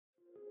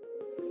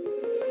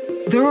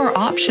There are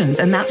options,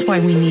 and that's why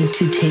we need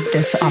to take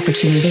this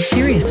opportunity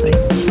seriously.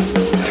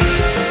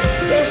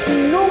 There's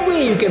no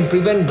way you can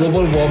prevent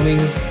global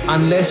warming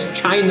unless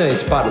China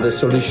is part of the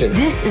solution.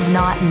 This is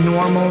not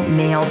normal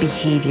male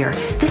behavior.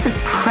 This is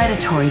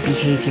predatory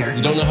behavior.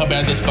 We don't know how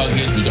bad this bug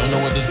is. We don't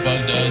know what this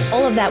bug does.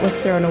 All of that was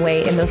thrown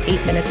away in those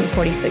 8 minutes and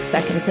 46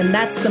 seconds, and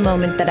that's the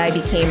moment that I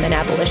became an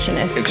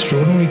abolitionist.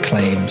 Extraordinary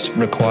claims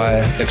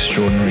require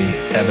extraordinary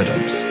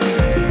evidence.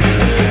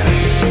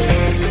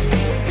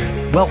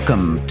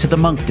 Welcome to the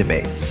Munk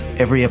Debates.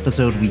 Every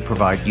episode we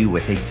provide you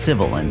with a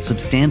civil and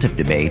substantive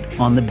debate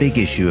on the big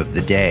issue of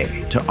the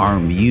day to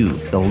arm you,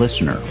 the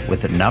listener,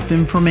 with enough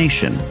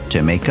information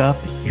to make up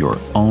your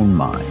own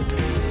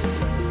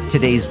mind.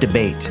 Today's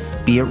debate,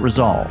 be it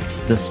resolved,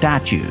 the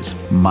statues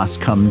must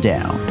come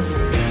down.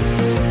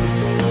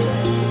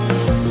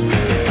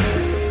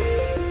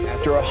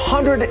 After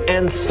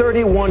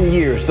 131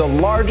 years, the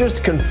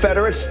largest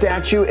Confederate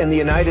statue in the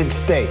United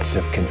States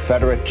of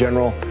Confederate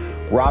General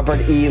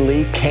Robert E.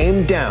 Lee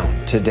came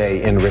down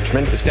today in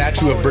Richmond. The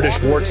statue of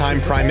British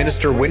wartime Prime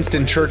Minister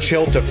Winston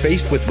Churchill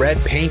defaced with red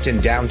paint in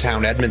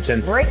downtown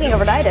Edmonton. Breaking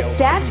overnight, a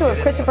statue of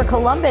Christopher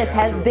Columbus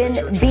has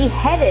been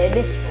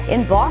beheaded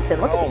in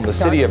Boston. Look at the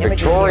city of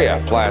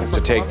Victoria plans to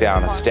take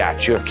down a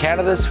statue of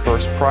Canada's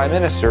first Prime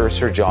Minister,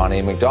 Sir John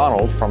A.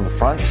 Macdonald, from the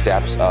front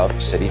steps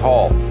of City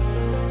Hall.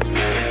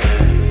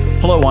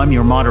 Hello, I'm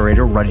your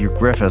moderator, Rudyard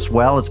Griffiths.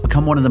 Well, it's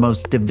become one of the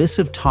most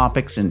divisive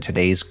topics in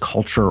today's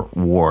culture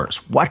wars.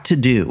 What to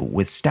do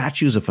with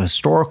statues of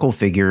historical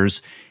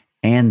figures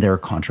and their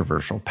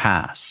controversial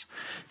past.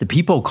 The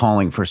people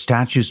calling for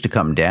statues to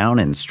come down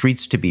and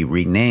streets to be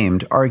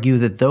renamed argue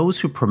that those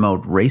who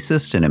promote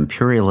racist and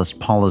imperialist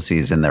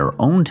policies in their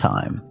own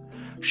time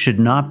should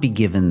not be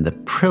given the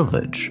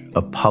privilege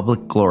of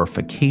public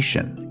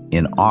glorification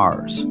in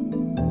ours.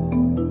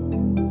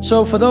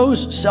 So for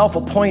those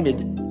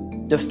self-appointed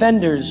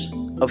defenders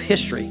of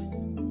history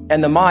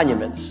and the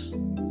monuments,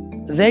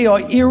 they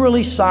are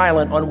eerily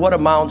silent on what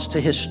amounts to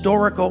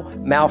historical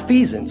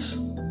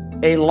malfeasance,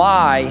 a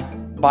lie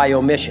by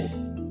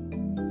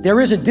omission.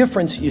 There is a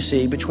difference, you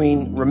see,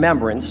 between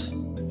remembrance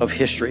of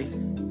history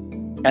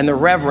and the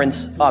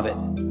reverence of it.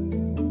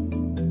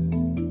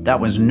 That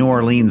was New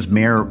Orleans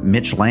Mayor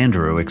Mitch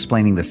Landrieu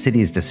explaining the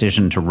city's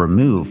decision to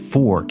remove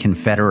 4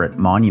 Confederate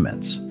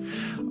monuments.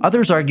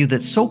 Others argue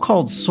that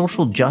so-called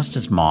social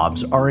justice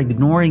mobs are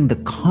ignoring the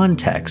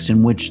context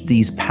in which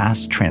these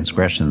past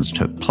transgressions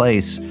took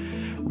place,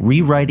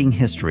 rewriting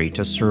history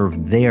to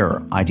serve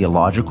their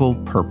ideological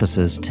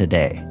purposes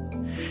today.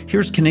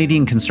 Here's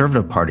Canadian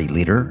Conservative Party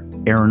leader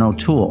Erin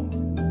O'Toole.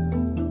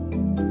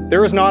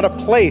 There is not a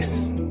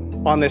place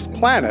on this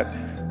planet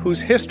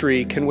whose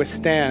history can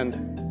withstand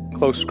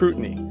close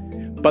scrutiny.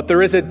 But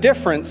there is a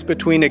difference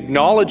between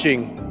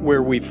acknowledging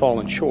where we've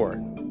fallen short.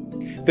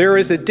 There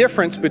is a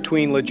difference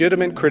between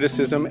legitimate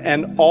criticism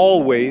and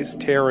always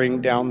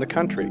tearing down the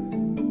country.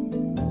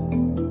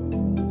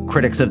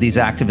 Critics of these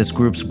activist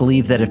groups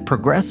believe that if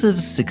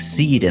progressives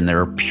succeed in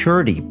their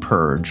purity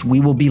purge,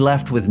 we will be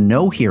left with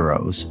no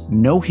heroes,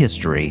 no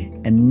history,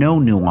 and no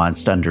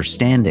nuanced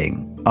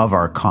understanding of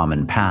our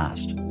common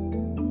past.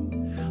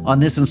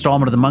 On this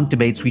installment of the Munk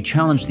Debates, we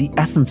challenge the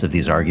essence of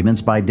these arguments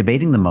by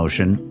debating the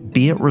motion,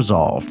 be it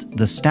resolved,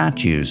 the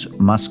statues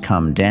must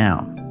come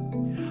down.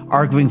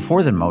 Arguing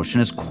for the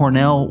motion is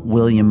Cornell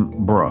William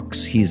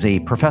Brooks. He's a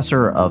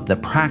professor of the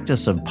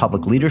practice of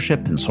public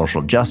leadership and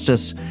social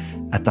justice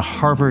at the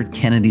Harvard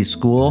Kennedy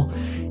School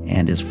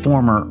and is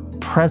former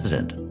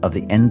president of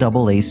the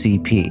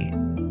NAACP.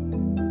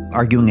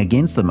 Arguing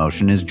against the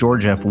motion is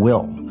George F.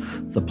 Will,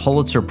 the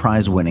Pulitzer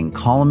Prize-winning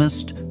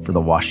columnist for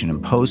The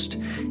Washington Post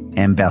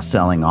and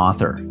best-selling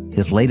author.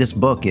 His latest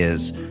book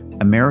is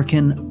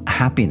American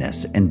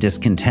Happiness and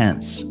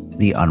Discontents,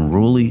 The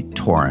Unruly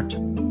Torrent.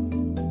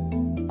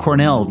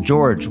 Cornell,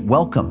 George,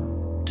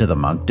 welcome to the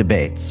Munk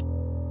Debates.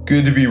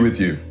 Good to be with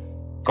you.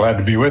 Glad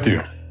to be with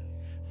you.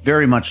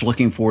 Very much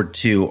looking forward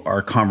to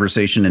our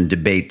conversation and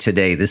debate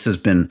today. This has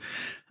been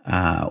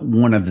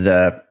one of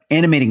the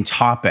animating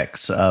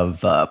topics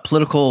of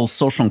political,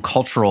 social, and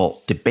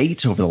cultural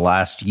debate over the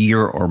last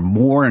year or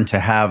more, and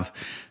to have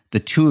the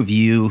two of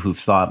you who've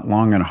thought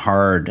long and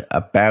hard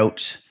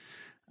about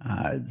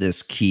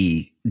this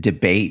key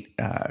debate,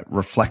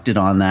 reflected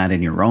on that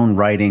in your own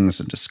writings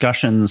and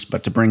discussions,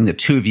 but to bring the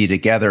two of you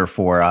together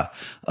for a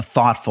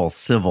thoughtful,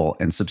 civil,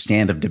 and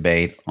substantive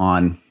debate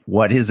on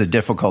what is a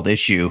difficult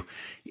issue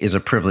is a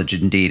privilege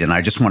indeed. And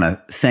I just want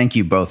to thank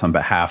you both on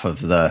behalf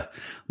of the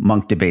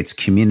Munk Debates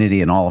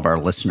community and all of our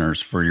listeners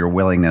for your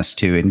willingness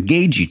to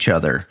engage each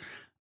other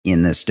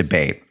in this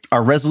debate.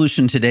 Our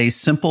resolution today is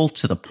simple,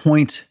 to the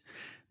point.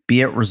 Be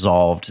it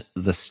resolved,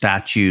 the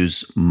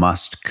statues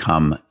must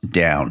come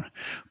down.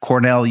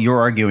 Cornell,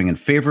 you're arguing in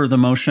favor of the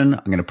motion.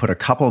 I'm going to put a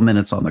couple of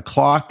minutes on the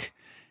clock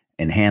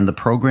and hand the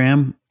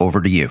program over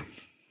to you.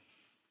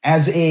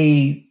 As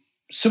a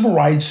civil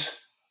rights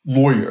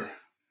lawyer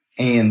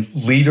and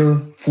leader,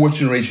 fourth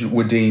generation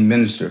ordained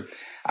minister,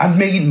 I've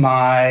made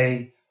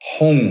my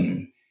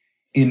home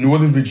in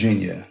Northern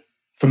Virginia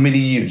for many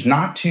years,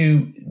 not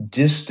too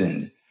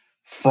distant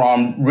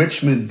from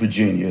Richmond,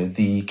 Virginia,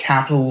 the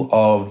capital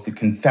of the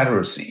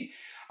Confederacy,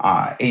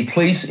 a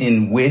place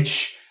in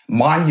which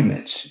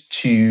monuments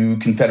to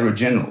Confederate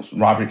generals,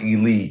 Robert E.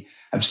 Lee,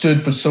 have stood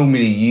for so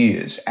many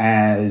years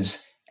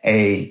as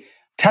a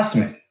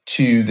testament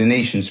to the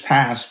nation's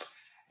past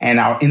and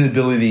our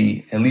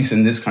inability, at least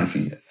in this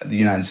country, the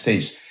United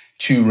States,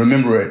 to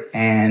remember it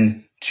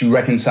and to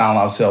reconcile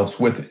ourselves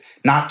with it.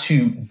 Not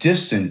too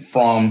distant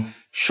from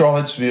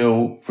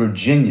Charlottesville,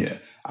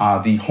 Virginia,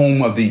 the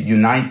home of the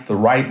Unite the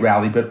Right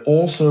rally, but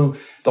also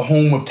the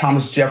home of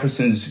Thomas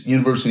Jefferson's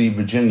University of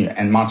Virginia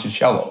and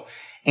Monticello,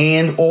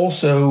 and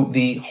also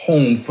the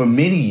home for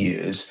many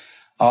years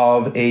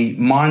of a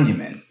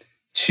monument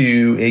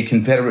to a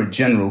Confederate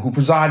general who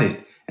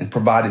presided and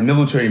provided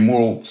military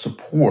moral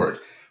support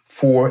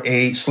for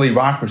a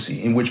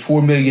slaveocracy in which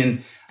 4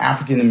 million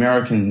African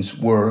Americans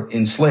were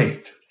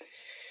enslaved.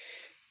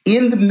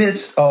 In the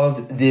midst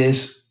of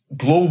this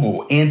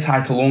global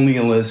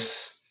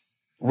anti-colonialist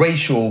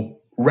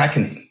racial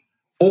reckoning,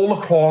 all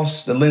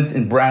across the length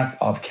and breadth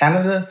of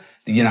Canada,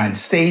 the United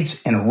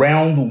States, and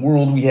around the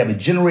world, we have a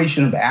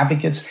generation of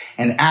advocates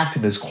and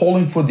activists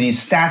calling for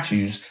these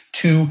statues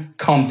to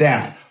come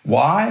down.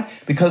 Why?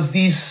 Because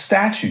these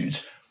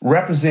statues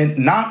represent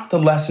not the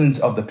lessons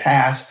of the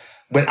past,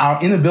 but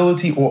our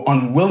inability or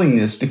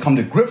unwillingness to come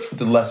to grips with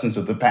the lessons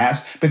of the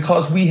past,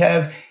 because we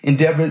have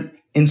endeavored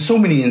in so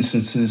many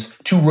instances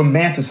to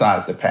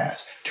romanticize the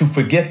past, to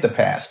forget the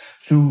past,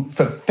 to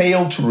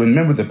fail to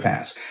remember the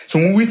past. So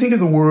when we think of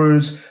the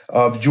words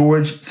of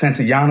George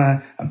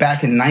Santayana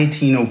back in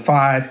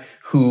 1905,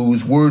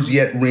 whose words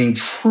yet ring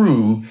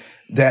true,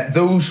 that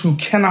those who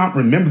cannot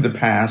remember the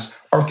past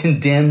are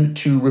condemned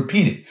to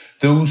repeat it.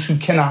 Those who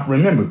cannot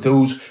remember,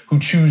 those who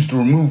choose to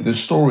remove the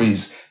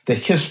stories, the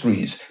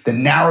histories, the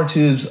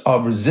narratives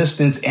of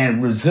resistance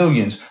and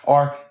resilience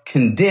are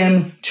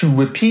condemned to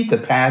repeat the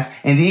past,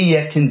 and they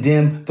yet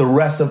condemn the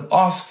rest of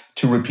us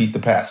to repeat the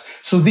past.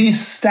 So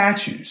these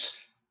statues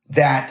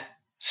that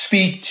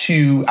speak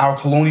to our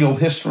colonial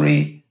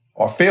history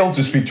or fail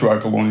to speak to our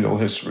colonial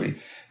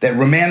history, that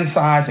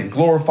romanticize and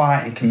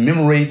glorify and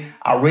commemorate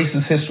our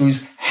racist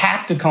histories,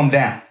 have to come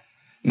down.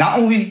 Not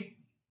only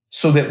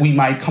so that we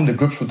might come to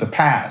grips with the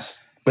past,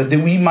 but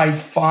that we might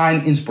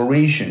find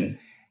inspiration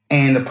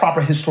and the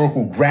proper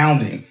historical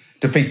grounding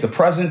to face the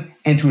present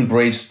and to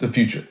embrace the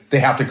future. They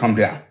have to come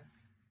down.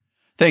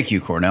 Thank you,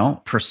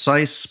 Cornell.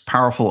 Precise,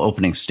 powerful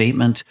opening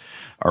statement.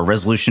 Our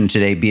resolution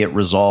today, be it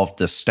resolved,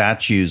 the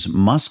statues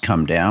must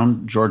come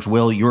down. George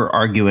Will, you're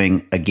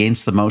arguing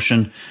against the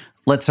motion.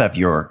 Let's have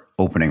your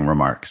opening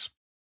remarks.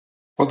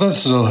 Well,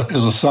 this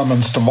is a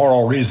summons to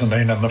moral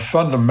reasoning, and the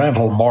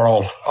fundamental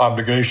moral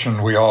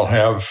obligation we all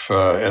have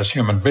as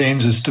human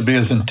beings is to be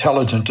as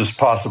intelligent as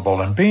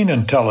possible. And being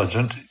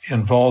intelligent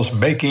involves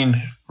making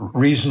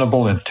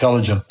reasonable,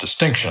 intelligent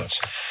distinctions.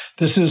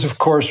 This is, of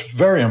course,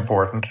 very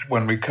important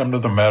when we come to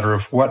the matter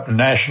of what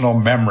national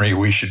memory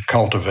we should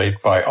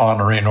cultivate by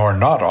honoring or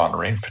not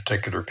honoring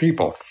particular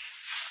people.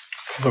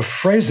 The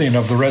phrasing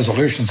of the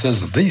resolution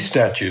says these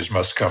statues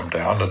must come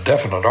down, a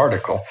definite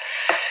article.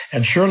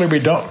 And surely we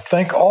don't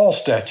think all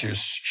statues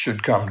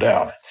should come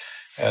down.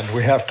 And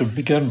we have to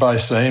begin by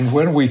saying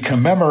when we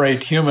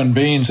commemorate human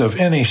beings of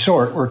any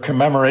sort, we're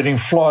commemorating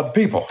flawed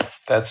people.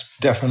 That's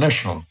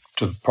definitional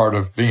to part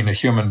of being a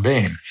human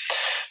being.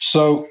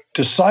 So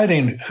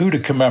deciding who to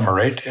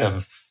commemorate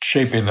and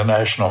shaping the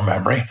national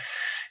memory,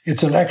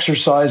 it's an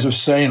exercise of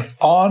saying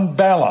on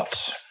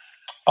balance,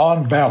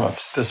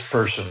 this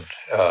person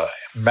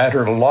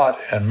mattered a lot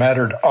and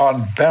mattered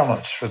on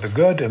balance for the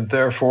good, and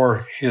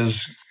therefore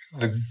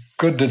the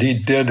good that he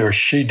did or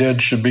she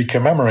did should be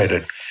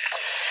commemorated.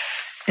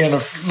 In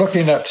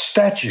looking at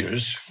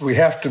statues, we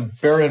have to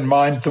bear in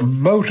mind the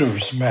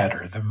motives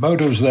matter. The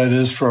motives, that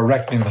is, for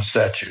erecting the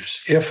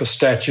statues. If a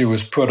statue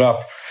was put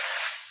up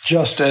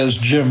just as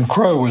Jim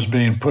Crow was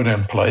being put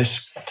in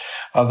place,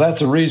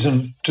 that's a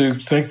reason to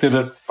think that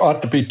it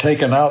ought to be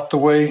taken out the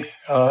way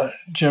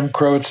Jim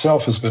Crow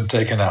itself has been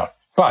taken out.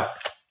 But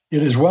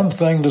it is one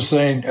thing to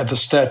say at the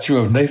statue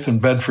of Nathan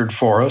Bedford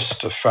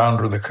Forrest, a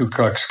founder of the Ku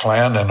Klux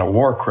Klan and a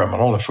war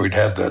criminal, if we'd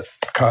had that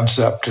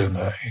concept in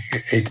the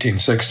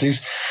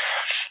 1860s.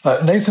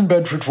 Nathan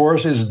Bedford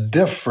Forrest is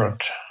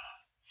different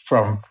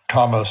from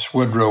Thomas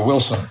Woodrow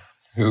Wilson,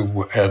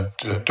 who had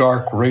a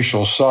dark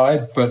racial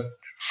side, but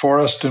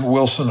Forrest and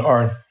Wilson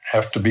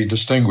have to be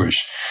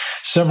distinguished.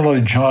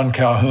 Similarly, John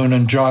Calhoun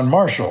and John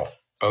Marshall,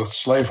 both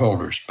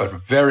slaveholders,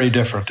 but very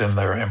different in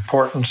their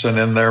importance and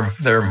in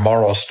their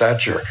moral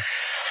stature.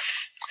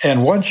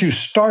 And once you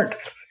start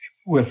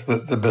with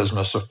the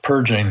business of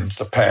purging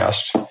the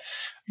past,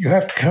 you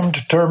have to come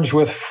to terms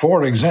with,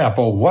 for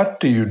example, what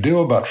do you do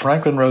about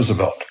Franklin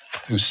Roosevelt,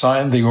 who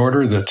signed the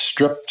order that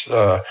stripped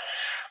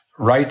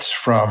rights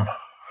from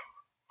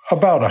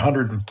about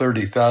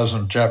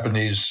 130,000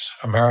 Japanese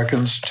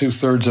Americans,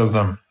 2/3 of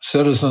them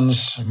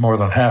citizens, more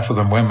than half of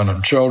them women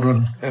and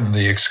children, in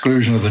the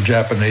exclusion of the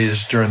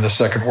Japanese during the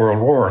Second World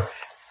War.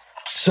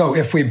 So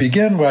if we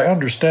begin by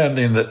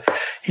understanding that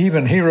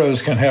even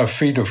heroes can have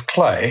feet of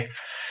clay,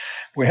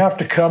 we have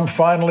to come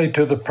finally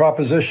to the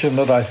proposition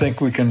that I think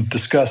we can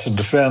discuss and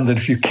defend, that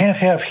if you can't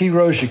have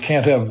heroes, you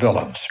can't have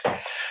villains.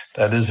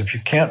 That is, if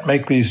you can't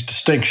make these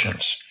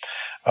distinctions,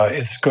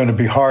 it's going to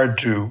be hard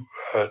to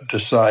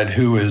decide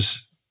who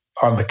is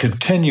on the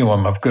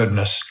continuum of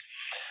goodness,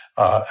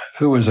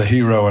 who is a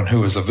hero and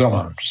who is a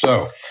villain.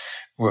 So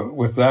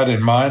with that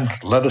in mind,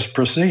 let us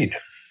proceed.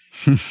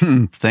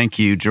 Thank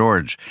you,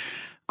 George.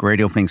 Great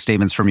opening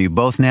statements from you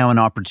both. Now an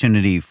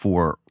opportunity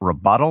for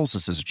rebuttals.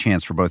 This is a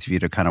chance for both of you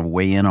to kind of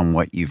weigh in on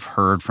what you've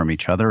heard from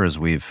each other as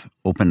we've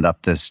opened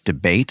up this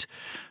debate.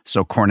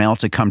 So Cornell,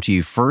 to come to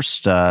you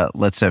first,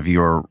 let's have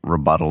your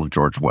rebuttal,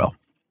 George Will.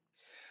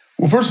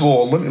 Well, first of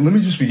all, let me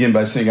just begin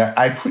by saying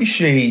I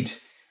appreciate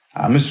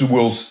Mr.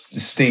 Will's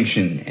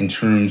distinction in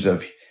terms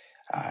of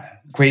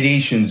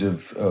gradations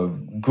of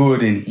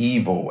good and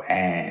evil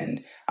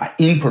and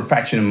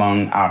imperfection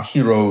among our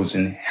heroes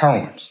and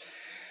heroines.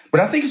 But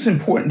I think it's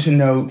important to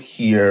note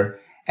here,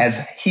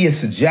 as he has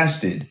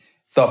suggested,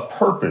 the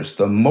purpose,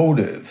 the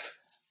motive,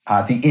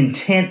 the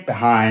intent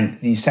behind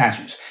these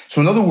statues.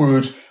 So in other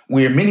words,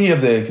 where many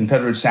of the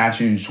Confederate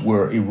statues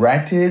were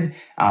erected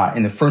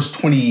in the first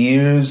 20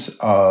 years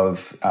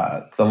of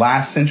the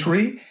last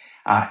century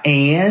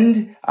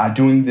and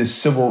during the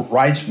civil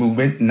rights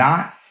movement,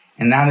 not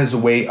as a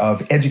way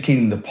of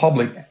educating the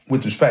public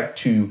with respect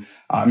to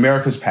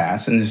America's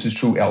past, and this is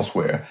true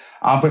elsewhere,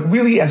 but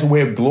really as a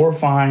way of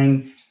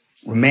glorifying,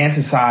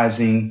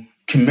 romanticizing,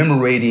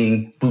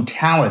 commemorating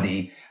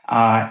brutality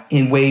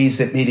in ways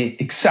that made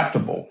it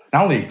acceptable,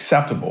 not only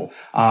acceptable,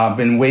 but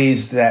in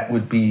ways that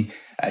would be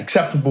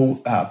acceptable,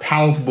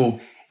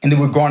 palatable, and that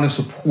would garner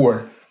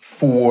support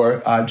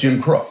for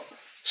Jim Crow.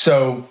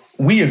 So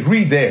we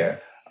agree there,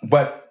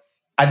 but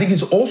I think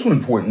it's also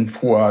important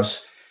for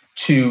us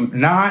to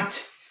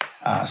not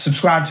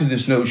subscribe to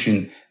this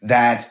notion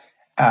that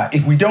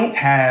if we don't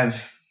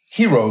have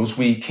heroes,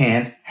 we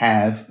can't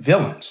have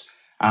villains.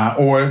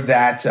 Or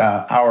that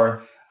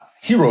our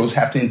heroes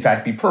have to, in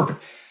fact, be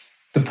perfect.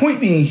 The point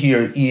being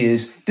here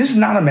is this is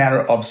not a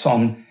matter of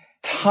some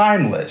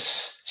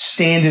timeless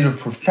standard of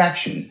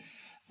perfection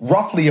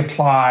roughly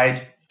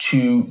applied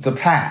to the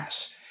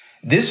past.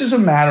 This is a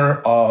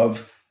matter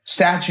of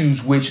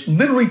statues which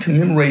literally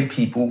commemorate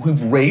people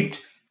who've raped,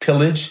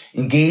 pillaged,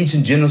 engaged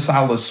in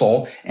genocidal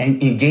assault,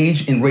 and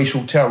engaged in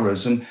racial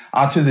terrorism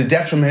to the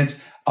detriment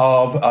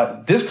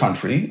of this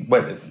country,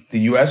 but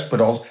the U.S.,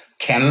 but also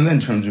Canada in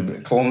terms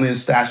of colonial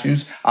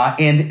statues,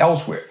 and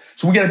elsewhere.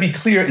 So we got to be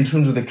clear in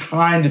terms of the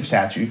kind of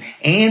statue,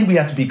 and we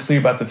have to be clear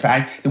about the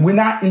fact that we're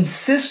not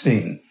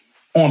insisting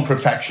on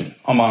perfection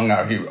among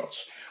our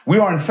heroes. We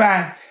are, in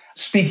fact,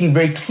 speaking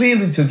very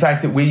clearly to the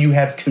fact that where you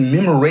have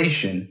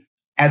commemoration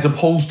as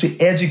opposed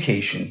to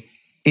education,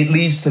 it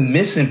leads to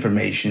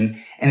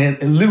misinformation, and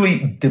it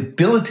literally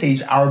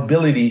debilitates our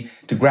ability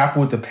to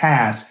grapple with the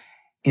past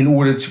in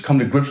order to come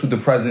to grips with the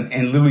present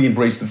and literally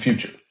embrace the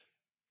future.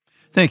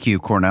 Thank you,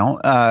 Cornell.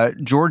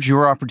 George,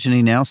 your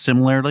opportunity now,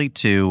 similarly,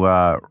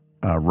 to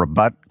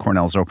rebut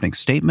Cornell's opening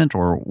statement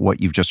or what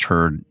you've just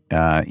heard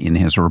in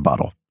his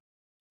rebuttal.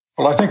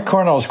 Well, I think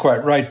Cornell's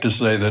quite right to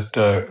say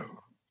that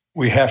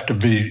we have to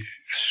be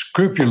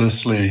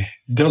scrupulously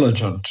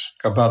diligent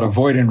about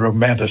avoiding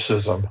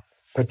romanticism,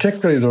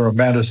 particularly the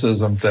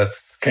romanticism that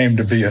came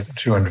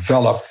to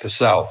envelop the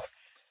South.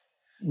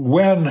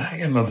 When,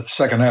 in the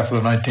second half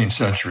of the 19th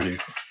century,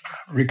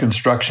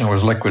 Reconstruction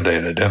was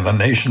liquidated, and the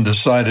nation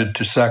decided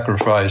to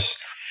sacrifice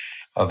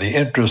the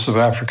interests of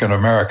African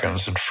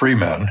Americans and free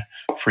men,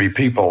 free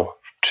people,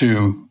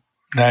 to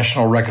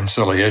national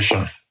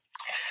reconciliation.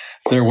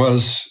 There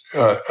was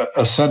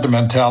a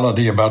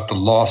sentimentality about the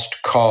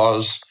lost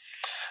cause.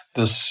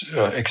 This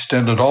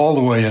extended all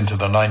the way into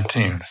the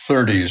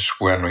 1930s,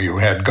 when you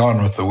had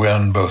Gone with the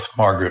Wind, both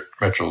Margaret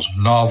Mitchell's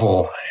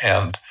novel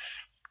and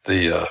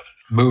the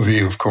movie,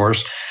 of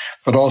course,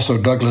 but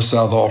also Douglas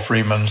Southall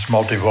Freeman's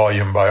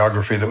multi-volume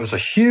biography that was a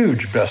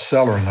huge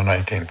bestseller in the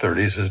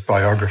 1930s, his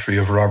biography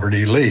of Robert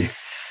E. Lee.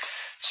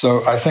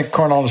 So I think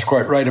Cornell is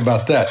quite right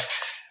about that.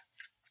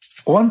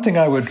 One thing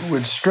I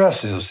would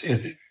stress is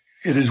it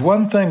is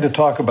one thing to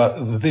talk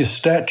about these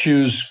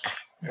statues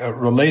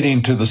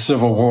relating to the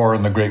Civil War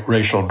and the great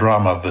racial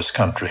drama of this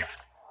country.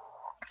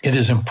 It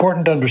is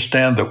important to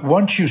understand that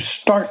once you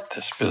start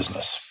this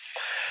business,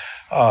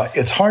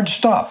 it's hard to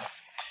stop.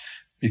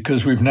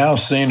 Because we've now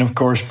seen, of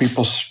course,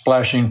 people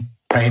splashing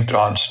paint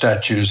on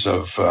statues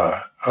of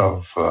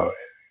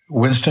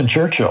Winston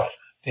Churchill,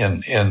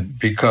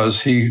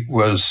 because he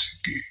was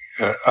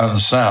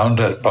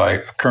unsound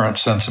by current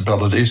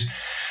sensibilities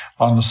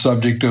on the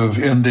subject of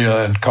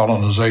India and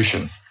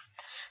colonization.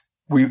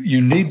 You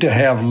need to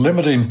have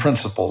limiting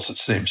principles, it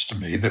seems to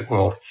me, that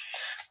will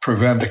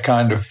prevent a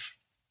kind of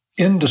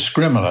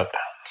indiscriminate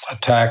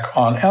attack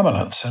on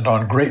eminence and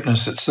on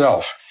greatness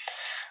itself.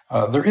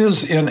 There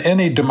is in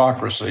any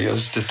democracy,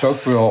 as de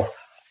Tocqueville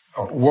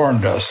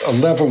warned us, a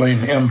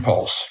leveling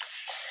impulse.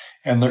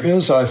 And there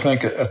is, I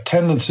think, a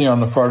tendency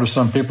on the part of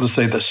some people to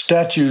say the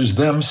statues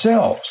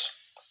themselves,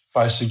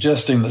 by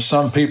suggesting that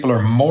some people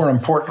are more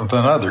important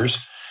than others,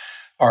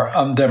 are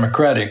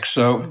undemocratic.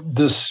 So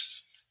this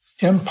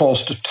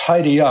impulse to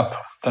tidy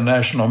up the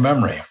national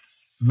memory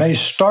may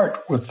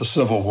start with the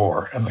Civil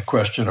War and the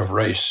question of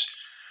race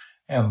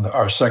and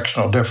our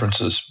sectional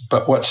differences,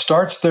 but what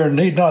starts there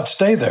need not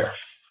stay there.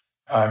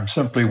 I'm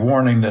simply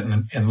warning that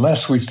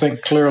unless we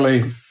think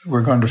clearly,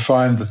 we're going to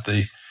find that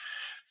the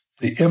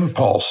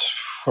impulse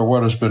for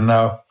what has been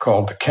now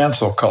called the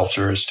cancel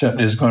culture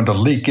is going to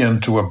leak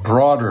into a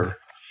broader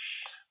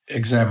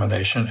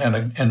examination and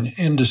an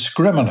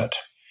indiscriminate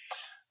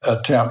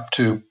attempt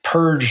to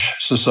purge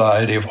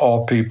society of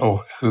all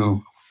people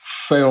who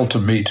fail to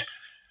meet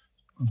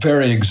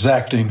very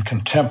exacting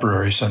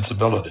contemporary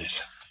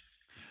sensibilities.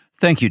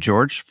 Thank you,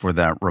 George, for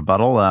that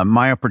rebuttal.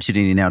 My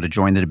opportunity now to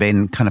join the debate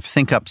and kind of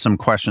think up some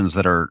questions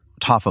that are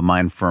top of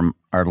mind from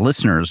our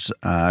listeners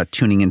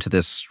tuning into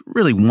this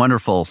really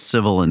wonderful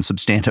civil and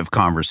substantive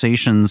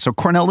conversation. So,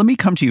 Cornell, let me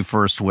come to you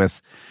first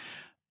with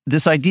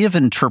this idea of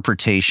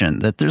interpretation,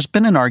 that there's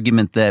been an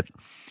argument that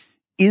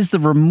is the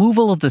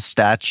removal of the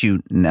statue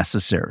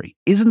necessary?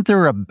 Isn't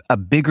there a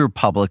bigger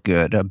public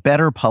good, a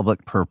better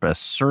public purpose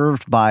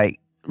served by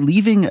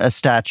leaving a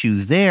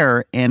statue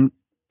there and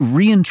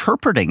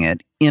reinterpreting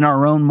it in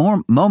our own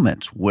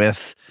moment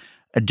with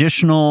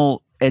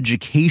additional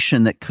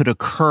education that could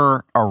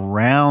occur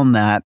around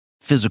that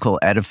physical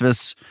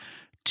edifice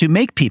to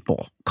make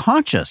people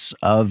conscious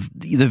of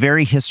the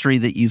very history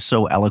that you've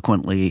so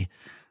eloquently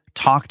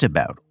talked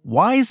about?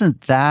 Why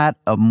isn't that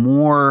a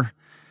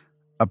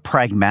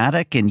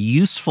pragmatic and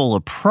useful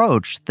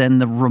approach than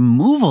the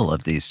removal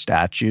of these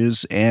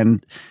statues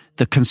and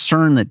the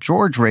concern that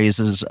George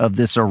raises of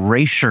this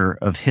erasure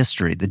of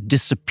history, the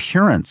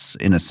disappearance,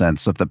 in a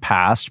sense, of the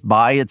past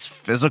by its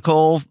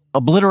physical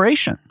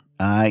obliteration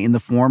in the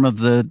form of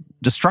the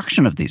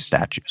destruction of these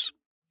statues?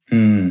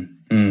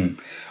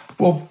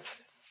 Well,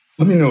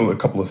 let me know a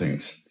couple of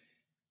things.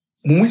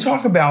 When we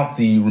talk about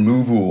the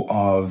removal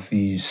of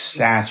these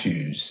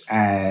statues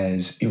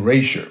as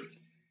erasure,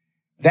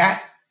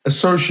 that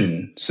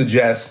assertion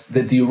suggests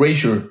that the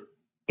erasure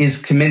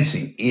is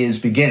commencing, is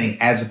beginning,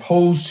 as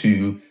opposed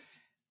to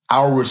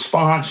our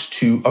response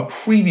to a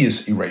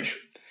previous erasure.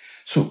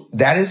 So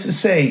that is to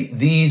say,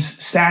 these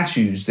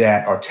statues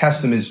that are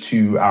testaments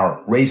to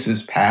our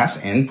racist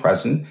past and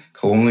present,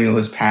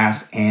 colonialist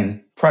past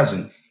and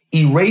present,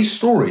 erase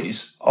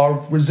stories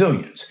of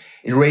resilience,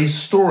 erase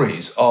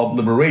stories of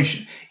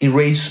liberation,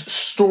 erase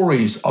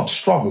stories of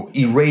struggle,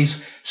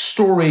 erase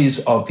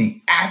stories of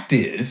the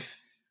active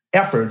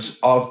efforts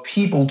of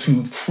people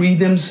to free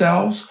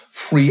themselves,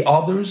 free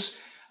others,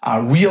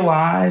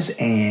 realize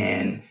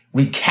and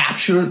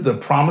recapture the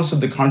promise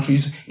of the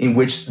countries in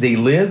which they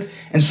lived.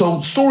 And so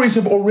stories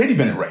have already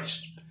been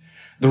erased.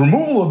 The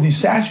removal of these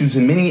statues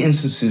in many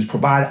instances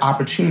provide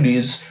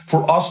opportunities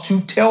for us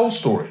to tell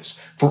stories,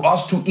 for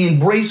us to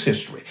embrace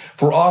history,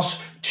 for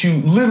us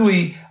to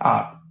literally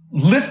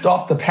lift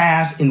up the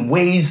past in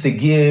ways that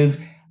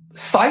give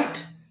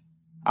sight,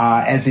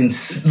 as in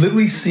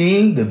literally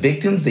seeing the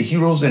victims, the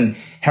heroes and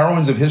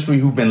heroines of history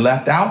who've been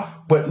left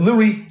out, but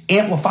literally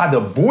amplify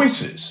the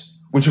voices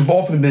which have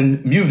often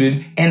been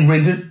muted and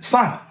rendered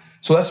silent.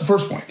 So that's the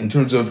first point in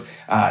terms of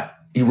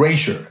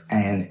erasure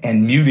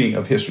and muting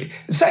of history.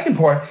 The second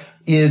part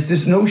is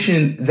this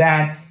notion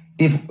that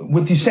if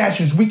with these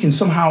statues we can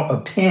somehow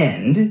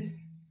append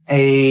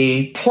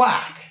a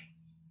plaque,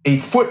 a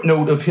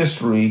footnote of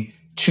history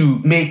to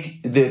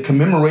make the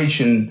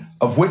commemoration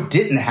of what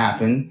didn't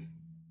happen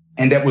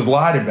and that was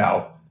lied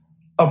about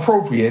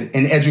appropriate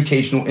and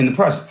educational in the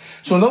present.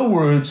 So in other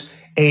words,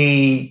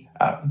 a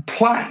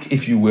plaque,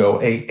 if you will,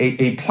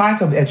 a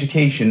plaque of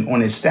education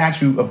on a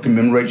statue of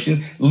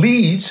commemoration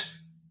leads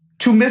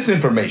to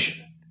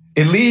misinformation.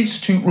 It leads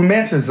to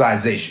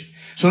romanticization.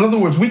 So in other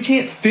words, we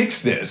can't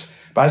fix this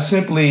by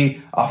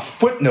simply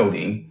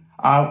footnoting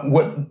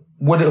what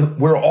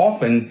were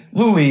often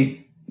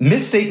literally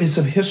misstatements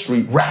of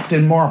history wrapped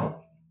in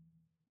marble.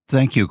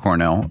 Thank you,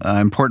 Cornell.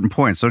 Important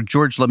point. So,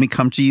 George, let me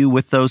come to you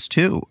with those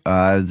two.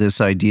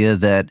 This idea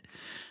that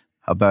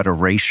about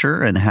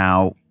erasure and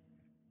how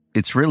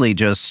it's really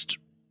just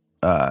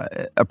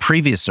a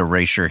previous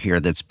erasure here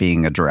that's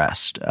being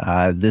addressed.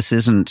 This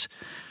isn't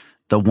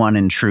the one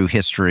and true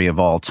history of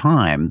all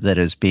time that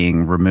is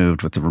being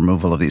removed with the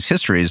removal of these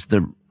histories.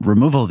 The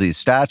removal of these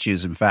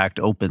statues, in fact,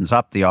 opens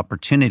up the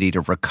opportunity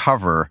to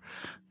recover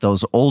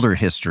those older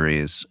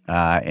histories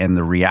and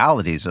the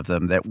realities of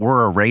them that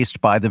were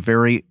erased by the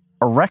very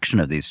erection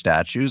of these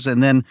statues.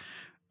 And then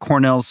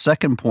Cornell's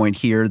second point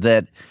here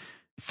that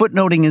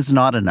footnoting is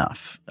not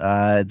enough,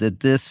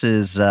 that this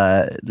is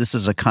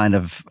a kind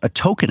of a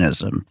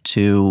tokenism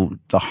to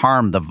the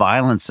harm, the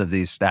violence of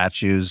these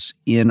statues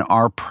in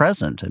our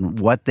present and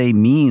what they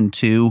mean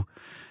to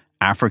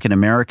African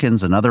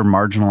Americans and other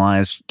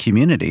marginalized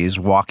communities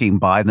walking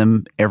by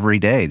them every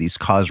day. These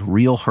cause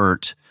real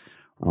hurt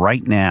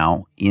right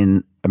now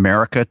in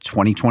America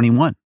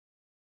 2021.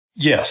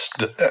 Yes,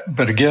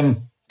 but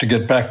again, to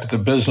get back to the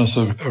business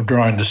of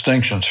drawing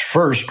distinctions,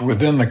 first,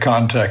 within the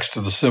context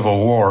of the Civil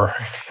War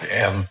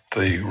and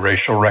the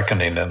racial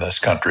reckoning in this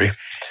country,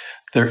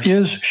 there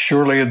is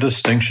surely a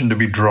distinction to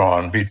be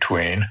drawn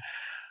between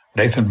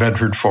Nathan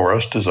Bedford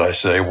Forrest, as I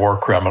say, war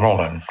criminal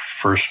and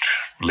first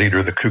leader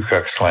of the Ku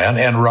Klux Klan,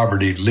 and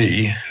Robert E.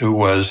 Lee, who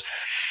was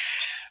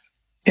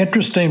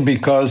interesting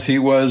because he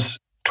was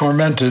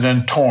tormented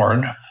and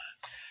torn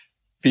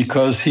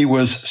because he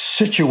was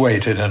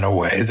situated in a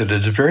way that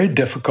is very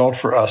difficult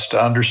for us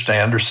to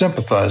understand or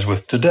sympathize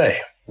with today.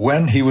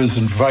 When he was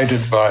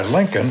invited by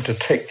Lincoln to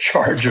take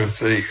charge of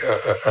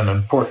an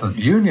important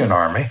Union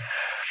army,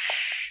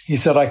 he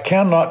said, "I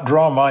cannot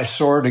draw my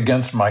sword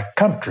against my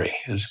country."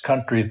 His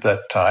country at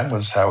that time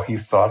was how he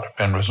thought,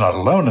 and was not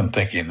alone in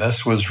thinking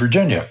this, was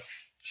Virginia.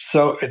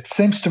 So it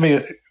seems to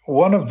me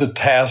one of the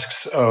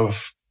tasks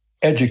of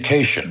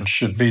education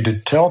should be to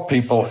tell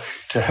people,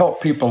 to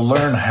help people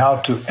learn how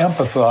to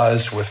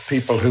empathize with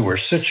people who are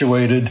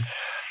situated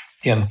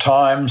in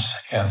times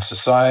and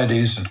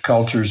societies and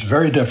cultures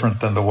very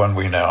different than the one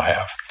we now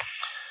have.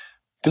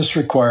 This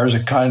requires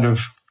a kind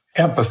of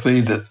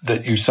empathy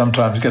that you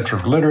sometimes get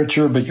from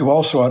literature, but you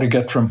also ought to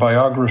get from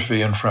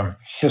biography and from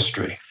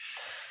history.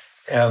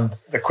 And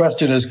the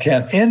question is,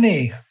 can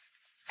any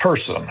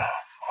person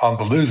on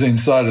the losing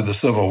side of the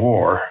Civil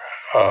War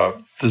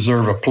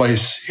deserve a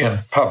place in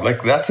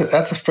public? That's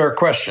a fair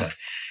question.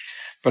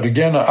 But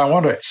again, I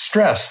want to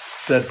stress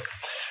that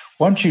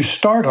once you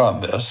start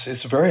on this,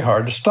 it's very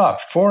hard to stop.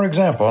 For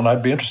example, and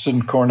I'd be interested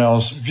in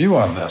Cornell's view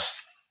on this,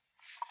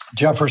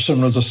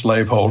 Jefferson was a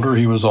slaveholder.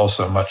 He was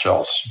also much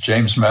else.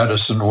 James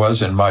Madison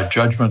was, in my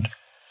judgment,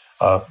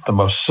 the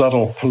most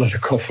subtle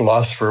political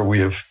philosopher we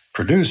have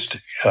produced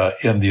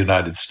in the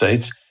United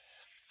States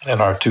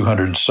in our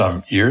 200 and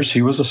some years.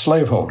 He was a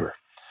slaveholder.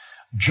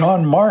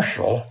 John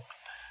Marshall,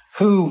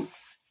 who,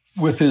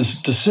 with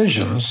his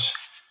decisions,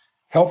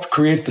 helped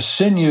create the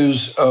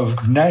sinews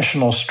of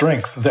national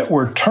strength that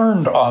were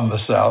turned on the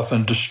South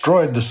and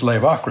destroyed the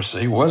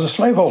slaveocracy, was a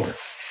slaveholder.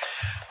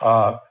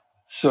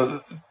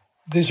 So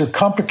these are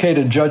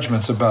complicated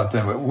judgments about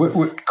them.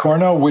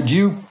 Cornell,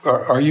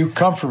 are you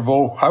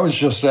comfortable? I was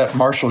just at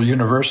Marshall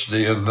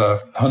University in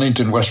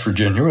Huntington, West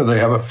Virginia, where they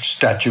have a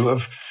statue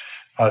of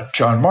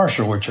John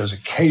Marshall, which has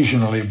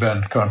occasionally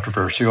been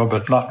controversial,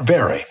 but not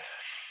very.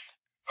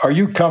 Are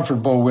you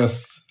comfortable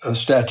with a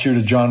statue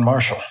to John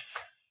Marshall?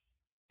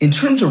 In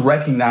terms of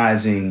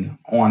recognizing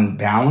on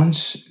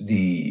balance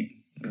the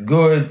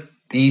good,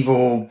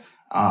 evil,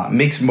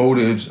 mixed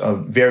motives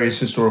of various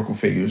historical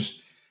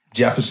figures,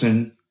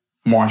 Jefferson,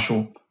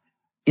 Marshall,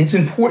 it's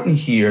important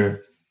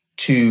here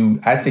to,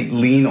 I think,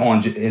 lean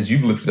on, as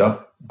you've lifted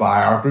up,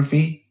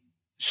 biography,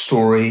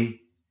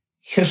 story,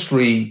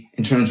 history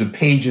in terms of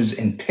pages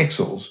and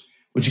pixels,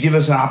 which give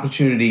us an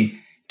opportunity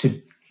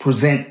to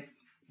present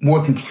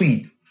more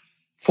complete,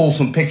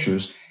 fulsome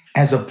pictures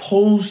as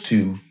opposed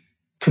to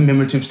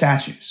commemorative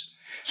statues.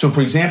 So,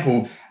 for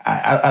example,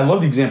 I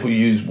love the example you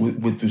used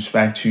with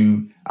respect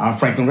to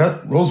Franklin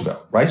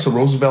Roosevelt, right? So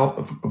Roosevelt,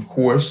 of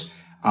course,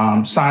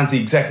 signs the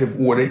executive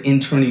order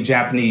interning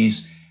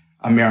Japanese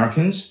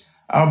Americans,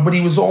 but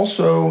he was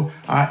also,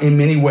 in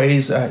many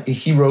ways, a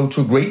hero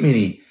to a great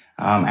many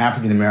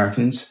African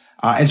Americans,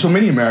 and so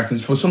many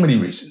Americans for so many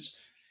reasons.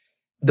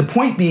 The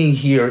point being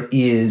here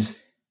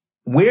is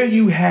where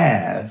you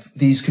have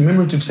these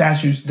commemorative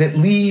statues that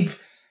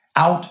leave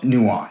out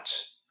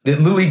nuance, that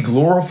literally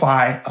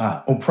glorify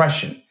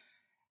oppression.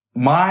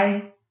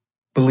 My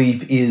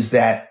belief is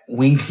that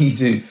we need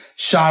to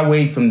shy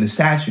away from the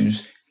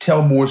statues,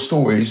 tell more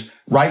stories,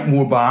 write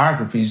more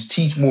biographies,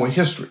 teach more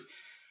history.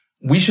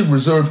 We should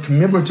reserve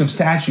commemorative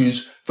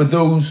statues for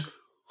those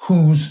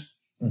whose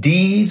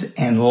deeds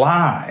and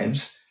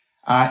lives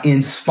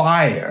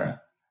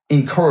inspire,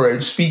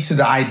 encourage, speak to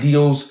the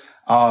ideals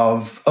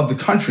of the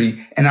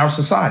country and our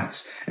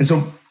societies. And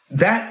so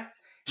that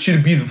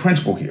should be the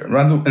principle here.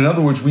 In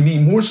other words, we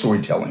need more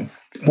storytelling,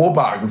 more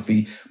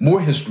biography, more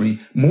history,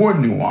 more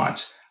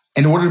nuance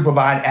in order to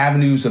provide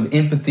avenues of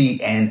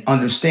empathy and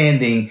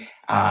understanding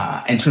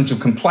in terms of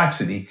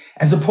complexity,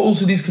 as opposed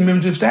to these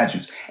commemorative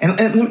statues. And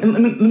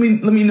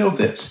let me note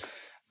this.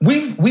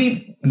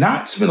 We've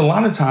not spent a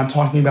lot of time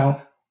talking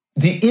about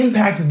the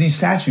impact of these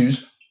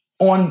statues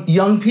on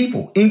young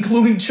people,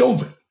 including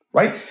children,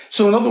 right?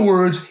 So in other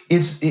words,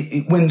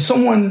 when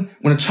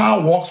a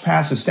child walks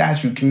past a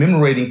statue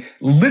commemorating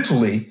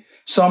literally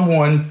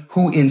someone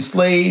who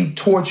enslaved,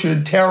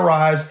 tortured,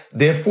 terrorized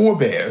their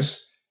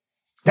forebears,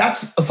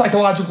 that's a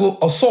psychological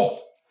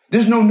assault.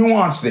 There's no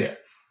nuance there.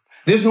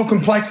 There's no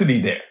complexity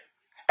there,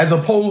 as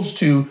opposed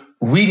to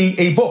reading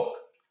a book,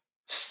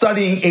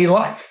 studying a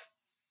life.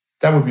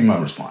 That would be my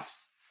response.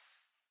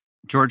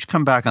 George,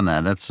 come back on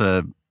that. That's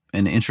an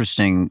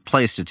interesting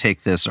place to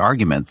take this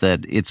argument,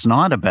 that it's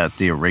not about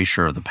the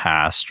erasure of the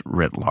past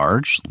writ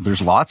large.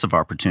 There's lots of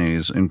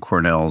opportunities in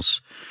Cornell's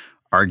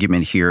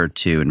argument here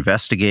to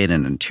investigate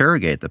and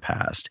interrogate the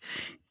past.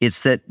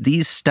 It's that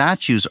these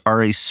statues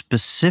are a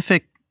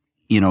specific,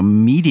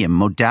 medium,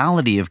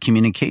 modality of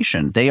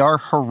communication. They are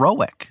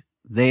heroic.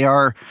 They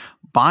are,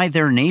 by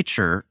their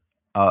nature,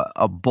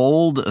 a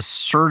bold,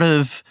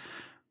 assertive,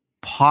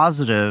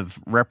 positive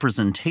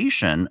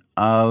representation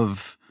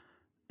of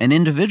an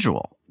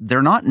individual.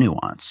 They're not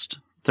nuanced.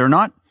 They're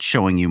not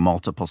showing you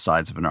multiple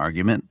sides of an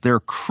argument. They're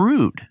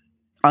crude,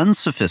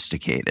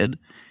 unsophisticated,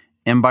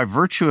 and by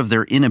virtue of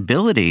their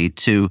inability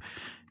to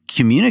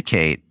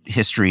communicate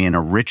history in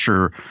a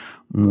richer,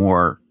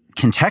 more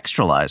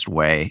contextualized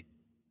way,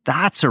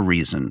 that's a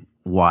reason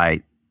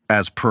why,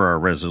 as per our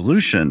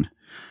resolution,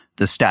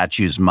 the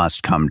statues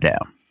must come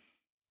down.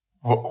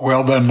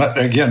 Well, then,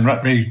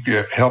 let me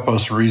help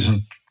us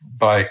reason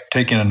by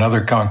taking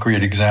another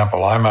concrete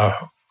example. I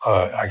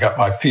got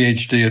my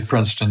PhD at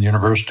Princeton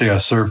University. I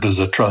served as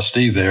a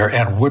trustee there,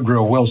 and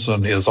Woodrow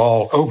Wilson is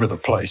all over the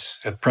place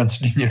at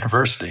Princeton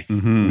University.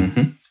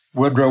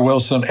 Woodrow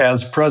Wilson,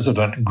 as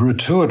president,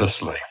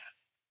 gratuitously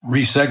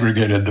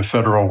resegregated the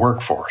federal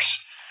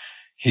workforce.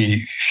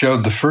 He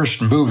showed the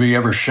first movie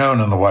ever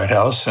shown in the White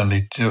House, and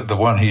the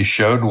one he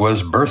showed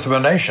was Birth of a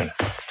Nation,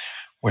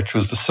 which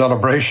was the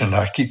celebration.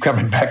 I keep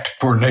coming back to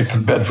poor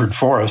Nathan Bedford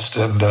Forrest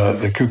and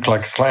the Ku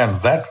Klux Klan,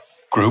 that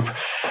group.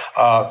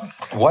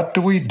 What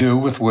do we do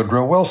with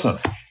Woodrow Wilson?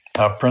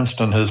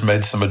 Princeton has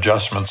made some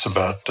adjustments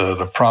about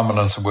the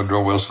prominence of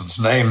Woodrow Wilson's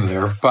name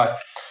there, but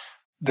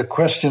the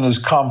question is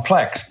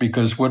complex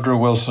because Woodrow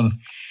Wilson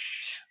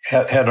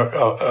had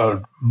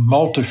a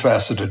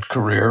multifaceted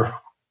career,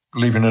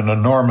 leaving an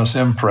enormous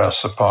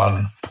impress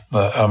upon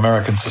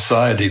American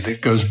society that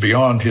goes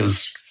beyond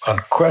his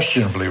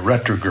unquestionably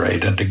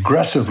retrograde and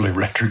aggressively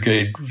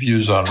retrograde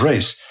views on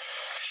race.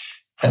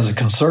 As a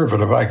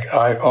conservative,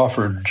 I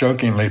offered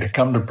jokingly to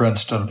come to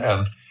Princeton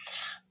and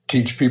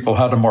teach people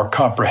how to more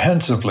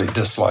comprehensively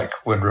dislike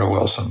Woodrow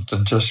Wilson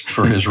than just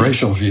for his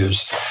racial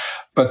views.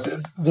 But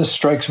this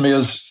strikes me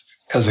as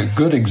a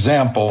good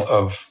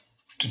example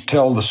to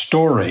tell the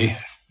story,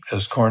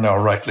 as Cornell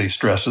rightly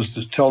stresses,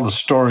 to tell the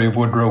story of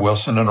Woodrow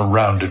Wilson in a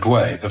rounded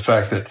way. The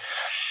fact that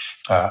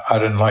I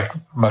didn't like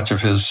much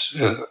of his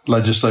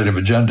legislative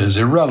agenda is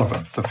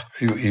irrelevant.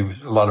 A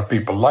lot of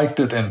people liked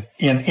it, and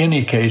in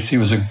any case, he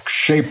was a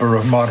shaper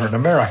of modern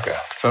America,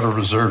 Federal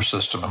Reserve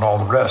System, and all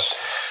the rest.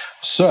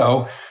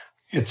 So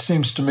it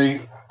seems to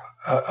me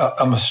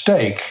a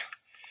mistake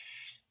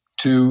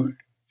to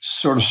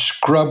sort of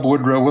scrub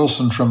Woodrow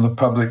Wilson from the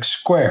public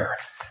square.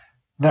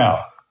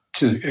 Now,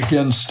 to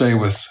again stay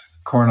with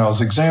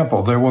Cornell's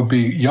example, there will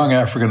be young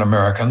African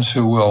Americans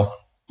who will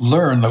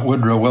learn that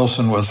Woodrow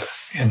Wilson was,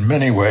 in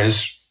many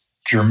ways,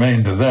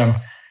 germane to them,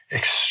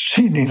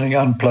 exceedingly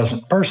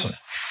unpleasant person.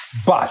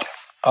 But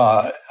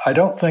I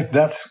don't think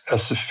that's a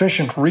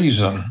sufficient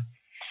reason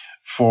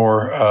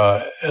for,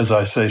 as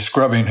I say,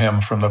 scrubbing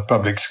him from the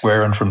public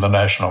square and from the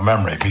national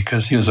memory,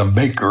 because he is a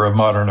maker of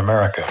modern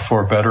America,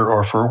 for better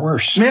or for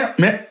worse.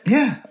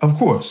 Yeah, of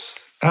course.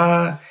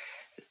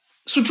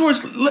 So, George,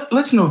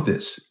 let's note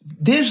this.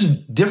 There's a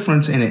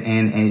difference and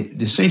a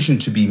distinction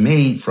to be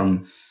made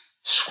from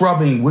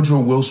scrubbing Woodrow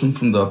Wilson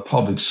from the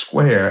public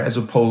square as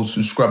opposed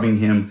to scrubbing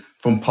him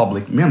from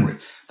public memory.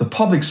 The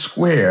public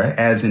square,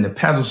 as in the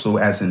pedestal,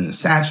 as in the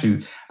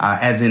statue,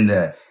 as in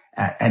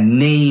a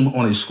name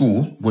on a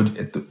school,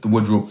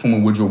 the former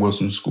Woodrow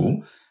Wilson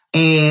School,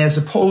 as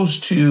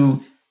opposed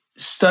to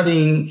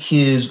studying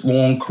his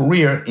long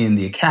career in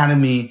the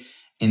academy,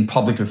 in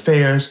public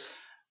affairs.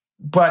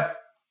 But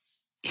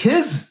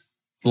his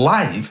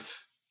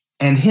life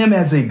and him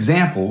as an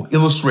example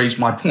illustrates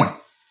my point,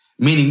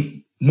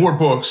 meaning more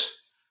books,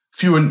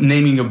 fewer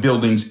naming of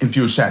buildings, and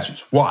fewer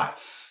statues. Why?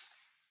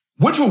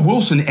 Woodrow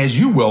Wilson, as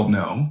you well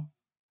know,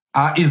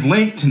 is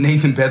linked to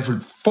Nathan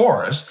Bedford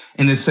Forrest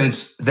in the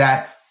sense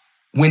that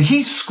when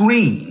he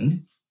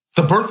screened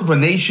The Birth of a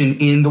Nation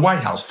in the White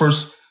House,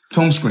 first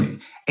film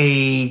screening,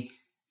 a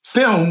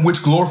film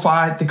which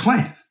glorified the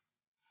Klan,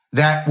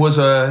 that was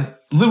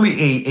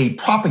literally a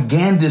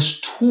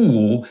propagandist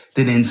tool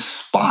that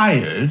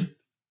inspired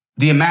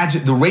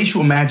the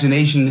racial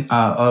imagination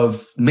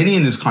of many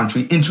in this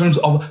country in terms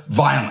of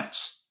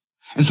violence.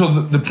 And so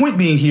the point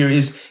being here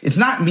is it's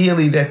not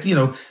merely that,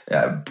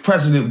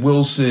 President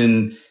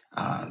Wilson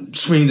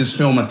screened this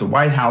film at the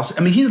White House.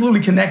 I mean, he's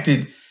literally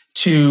connected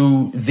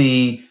to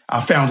the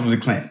founder of the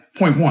Klan.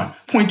 Point one.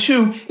 Point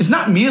two, it's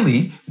not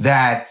merely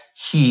that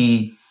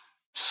he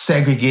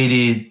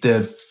segregated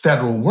the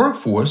federal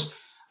workforce.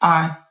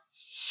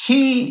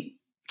 He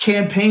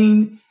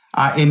campaigned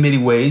in many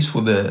ways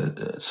for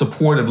the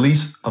support, at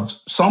least, of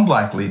some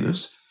Black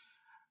leaders,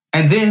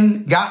 and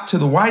then got to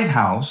the White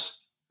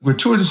House,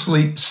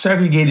 gratuitously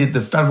segregated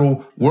the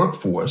federal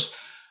workforce.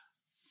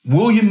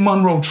 William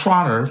Monroe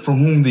Trotter, from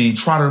whom the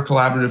Trotter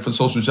Collaborative for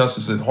Social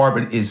Justice at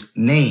Harvard is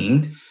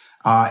named,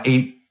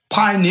 a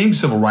pioneering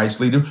civil rights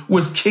leader,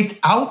 was kicked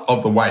out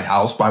of the White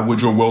House by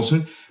Woodrow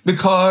Wilson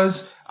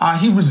because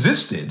he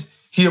resisted.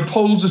 He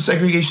opposed the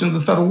segregation of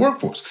the federal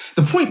workforce.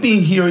 The point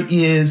being here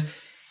is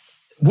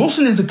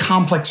Wilson is a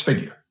complex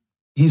figure.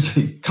 He's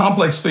a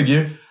complex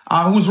figure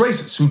who was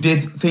racist, who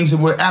did things that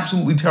were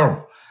absolutely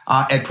terrible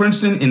at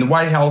Princeton, in the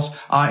White House,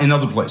 and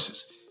other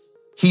places.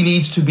 He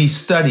needs to be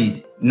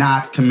studied,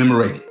 not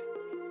commemorated.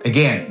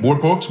 Again, more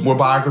books, more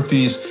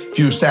biographies,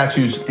 fewer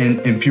statues,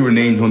 and fewer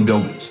names on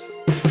buildings.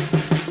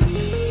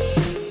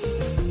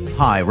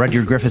 Hi,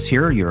 Rudyard Griffiths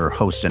here, your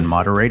host and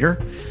moderator.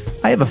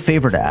 I have a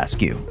favor to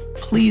ask you.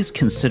 please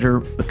consider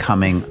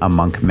becoming a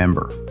Munk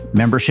member.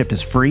 Membership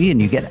is free,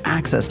 and you get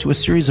access to a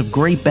series of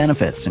great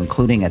benefits,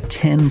 including a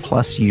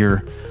 10-plus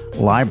year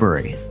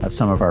library of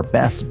some of our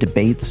best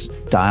debates,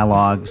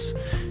 dialogues,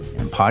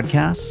 and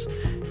podcasts.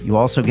 You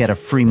also get a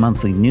free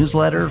monthly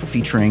newsletter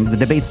featuring the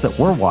debates that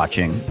we're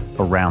watching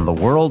around the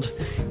world.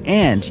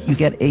 And you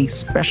get a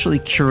specially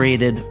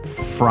curated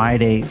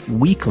Friday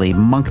weekly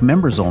Munk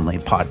members only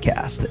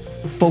podcast that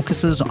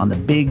focuses on the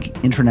big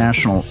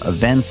international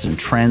events and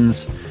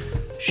trends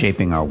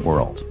shaping our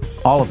world.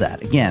 All of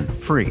that, again,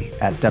 free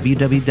at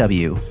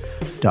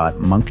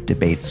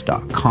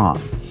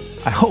www.monkdebates.com.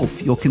 I hope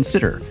you'll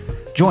consider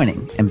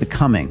joining and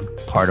becoming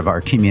part of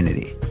our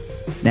community.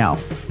 Now,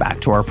 back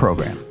to our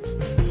program.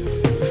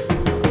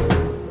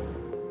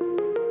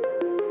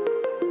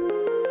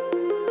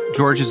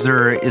 George, is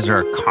there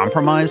a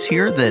compromise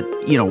here that,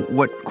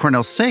 what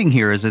Cornell's saying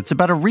here is it's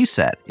about a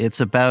reset. It's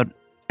about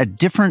a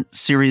different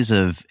series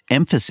of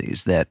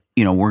emphases that,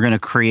 we're going to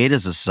create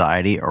as a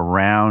society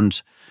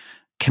around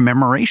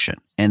commemoration,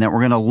 and that we're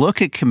going to look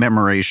at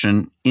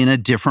commemoration in a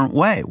different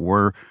way.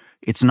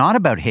 It's not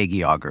about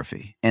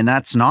hagiography, and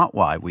that's not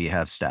why we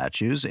have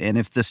statues. And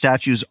if the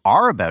statues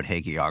are about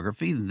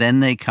hagiography, then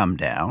they come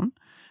down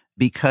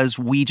because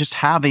we just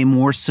have a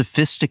more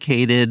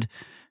sophisticated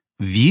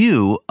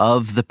view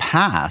of the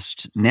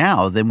past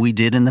now than we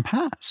did in the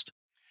past.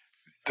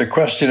 The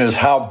question is,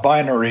 how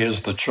binary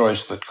is the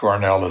choice that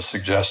Cornell is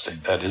suggesting?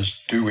 That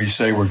is, do we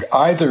say we're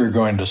either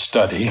going to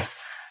study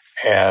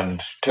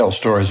and tell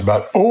stories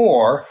about,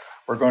 or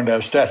we're going to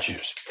have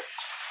statues?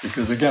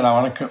 Because again,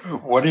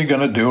 what are you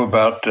going to do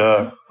about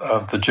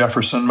the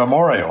Jefferson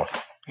Memorial?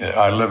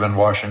 I live in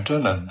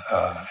Washington and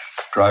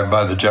drive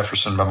by the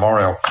Jefferson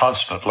Memorial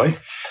constantly.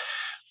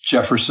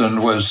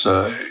 Jefferson was,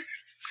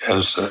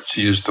 as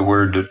to use the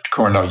word that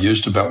Cornell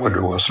used about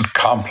Woodrow Wilson,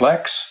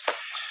 complex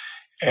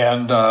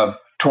and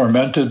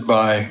tormented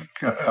by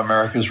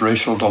America's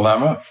racial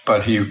dilemma,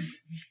 but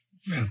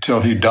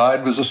until he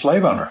died, was a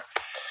slave owner.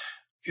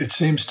 It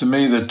seems to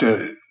me that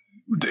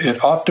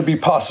it ought to be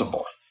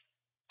possible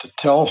to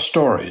tell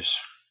stories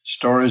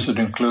that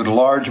include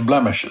large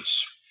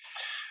blemishes,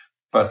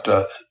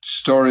 but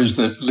stories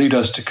that lead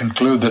us to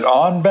conclude that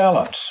on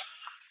balance,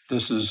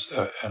 this is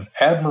an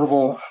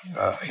admirable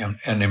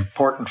and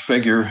important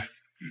figure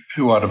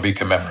who ought to be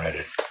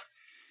commemorated.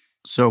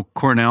 So,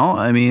 Cornell,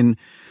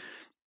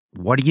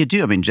 what do you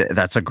do?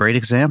 That's a great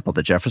example.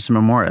 The Jefferson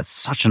Memorial, it's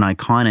such an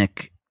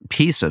iconic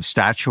piece of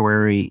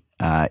statuary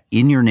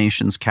in your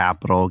nation's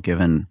capital,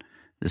 given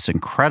this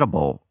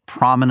incredible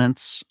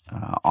prominence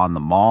on the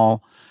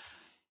Mall.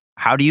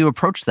 How do you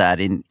approach that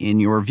in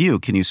your view?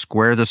 Can you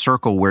square the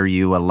circle where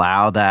you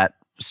allow that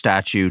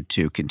statue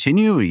to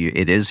continue?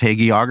 It is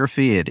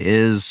hagiography. It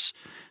is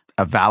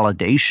a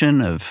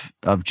validation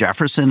of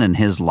Jefferson and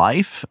his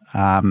life.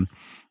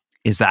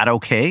 Is that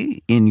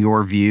okay in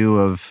your view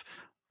of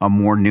a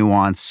more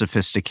nuanced,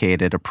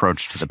 sophisticated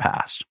approach to the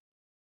past?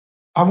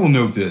 I will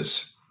note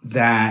this,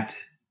 that,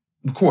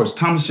 of course,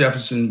 Thomas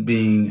Jefferson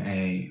being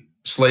a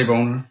slave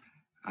owner,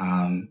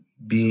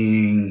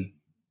 being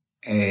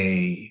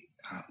a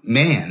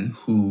man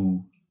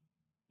who,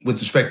 with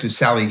respect to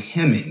Sally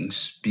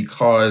Hemings,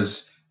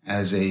 because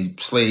as an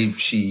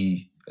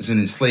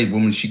enslaved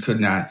woman, she could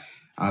not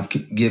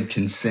give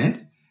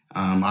consent.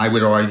 I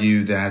would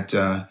argue that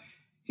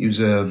he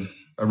was a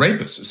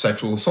rapist, a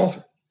sexual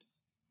assaulter.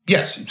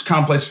 Yes, he was a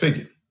complex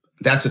figure.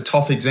 That's a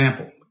tough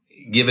example,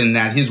 given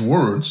that his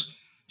words,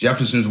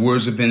 Jefferson's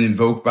words, have been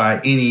invoked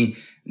by any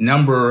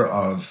number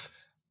of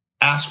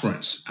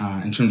aspirants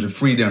in terms of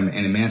freedom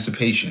and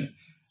emancipation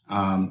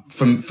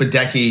for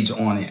decades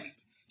on end.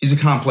 He's a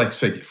complex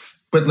figure.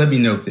 But let me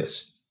note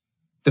this.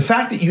 The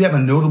fact that you have a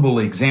notable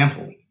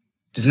example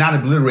does not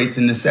obliterate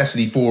the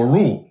necessity for a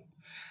rule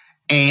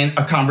and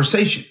a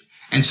conversation.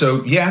 And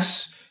so,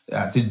 yes,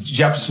 the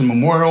Jefferson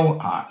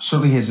Memorial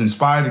certainly has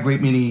inspired a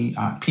great many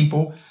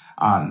people.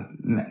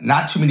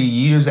 Not too many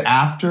years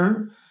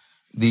after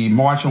the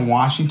March on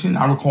Washington,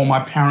 I recall my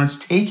parents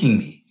taking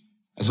me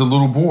as a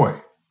little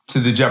boy to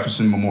the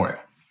Jefferson Memorial.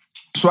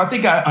 So I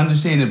think I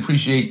understand and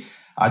appreciate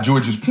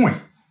George's point.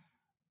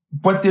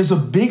 But there's a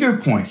bigger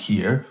point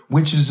here,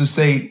 which is to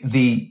say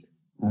the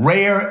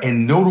rare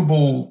and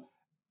notable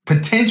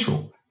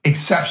potential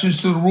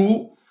exceptions to the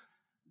rule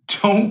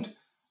don't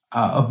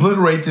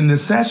obliterate the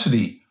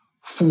necessity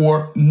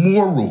for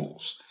more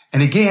rules.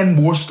 And again,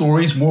 more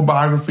stories, more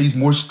biographies,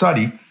 more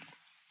study,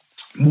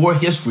 more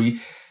history,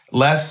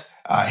 less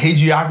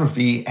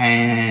hagiography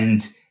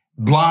and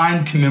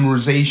blind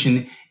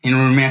commemorization and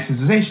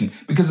romanticization.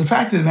 Because the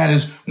fact of the matter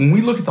is, when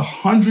we look at the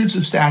hundreds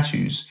of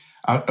statues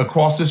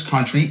across this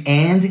country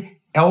and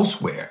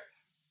elsewhere,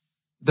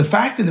 the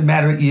fact of the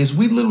matter is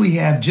we literally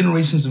have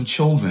generations of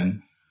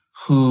children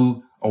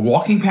who are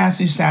walking past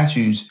these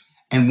statues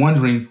and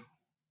wondering,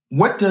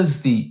 what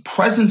does the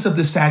presence of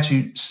the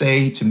statue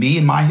say to me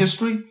in my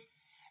history?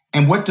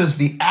 And what does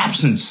the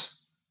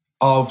absence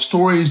of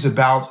stories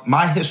about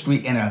my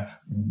history and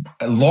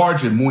a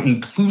larger, more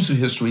inclusive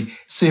history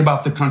say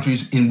about the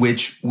countries in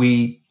which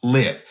we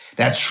live.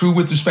 That's true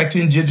with respect to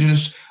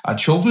indigenous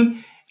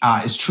children.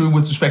 It's true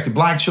with respect to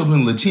Black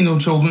children, Latino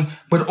children,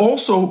 but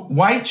also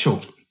white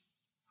children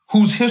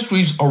whose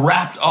histories are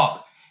wrapped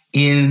up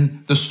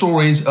in the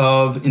stories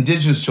of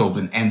indigenous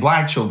children and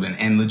Black children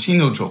and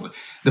Latino children.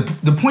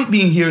 The point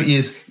being here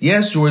is,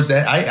 yes, George,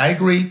 that I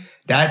agree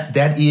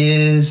that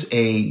is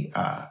a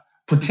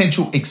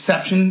potential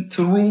exception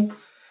to the rule.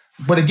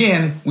 But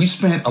again, we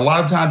spent a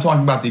lot of time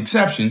talking about the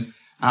exception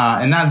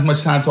and not as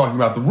much time talking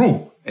about the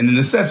rule and the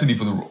necessity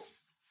for the rule.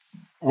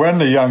 When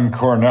the young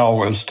Cornell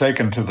was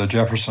taken to the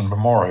Jefferson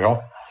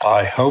Memorial,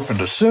 I hope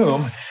and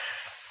assume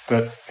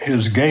that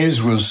his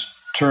gaze was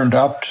turned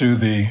up to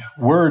the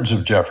words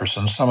of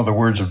Jefferson, some of the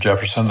words of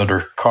Jefferson that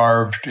are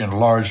carved in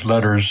large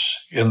letters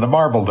in the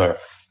marble there.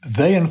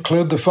 They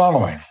include the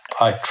following: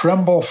 I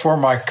tremble for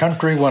my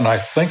country when I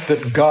think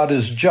that God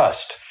is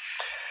just.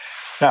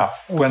 Now,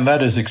 when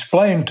that is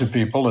explained to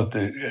people at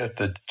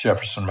the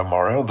Jefferson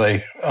Memorial,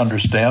 they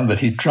understand that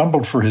he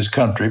trembled for his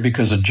country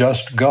because a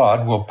just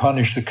God will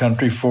punish the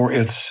country for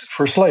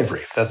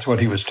slavery. That's what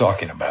he was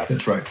talking about.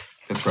 That's right.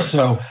 That's right.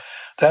 So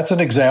that's an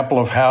example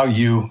of how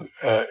you,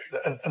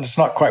 and it's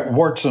not quite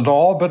warts and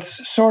all, but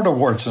sort of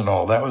warts and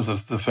all. That was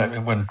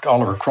when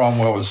Oliver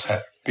Cromwell was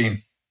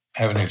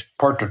having his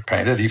portrait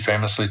painted, he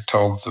famously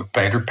told the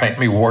painter, "Paint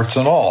me warts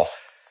and all."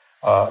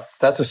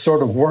 That's a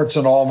sort of warts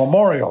and all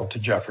memorial to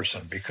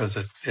Jefferson because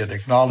it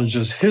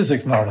acknowledges his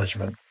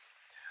acknowledgement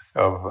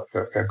of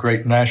a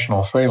great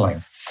national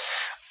failing.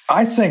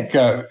 I think,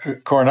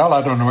 Cornell,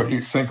 I don't know what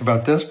you think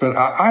about this, but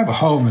I have a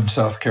home in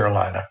South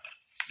Carolina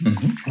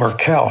where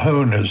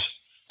Calhoun is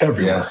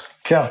everywhere.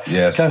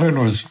 Yes. Calhoun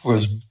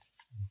was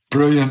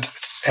brilliant,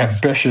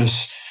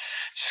 ambitious,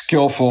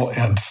 skillful,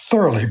 and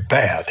thoroughly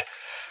bad.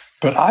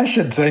 But I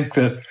should think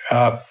that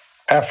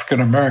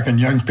African-American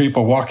young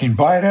people walking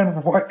by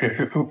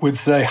it would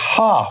say,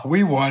 "Ha,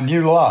 we won,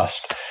 you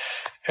lost,"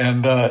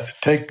 and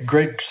take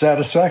great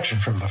satisfaction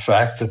from the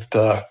fact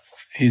that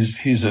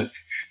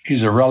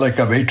he's a relic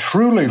of a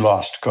truly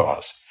lost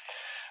cause.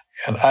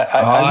 And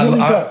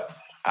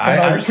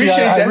I appreciate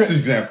that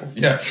example.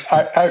 Yes,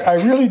 I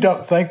really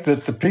don't think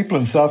that the people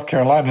in South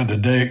Carolina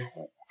today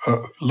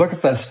look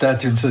at that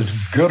statue and says,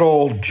 "Good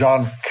old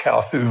John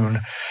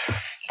Calhoun,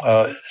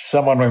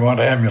 someone we want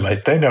to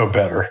emulate." They know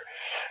better.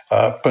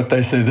 But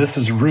they say this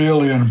is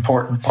really an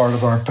important part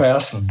of our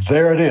past, and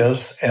there it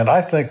is. And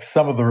I think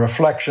some of the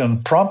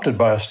reflection prompted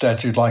by a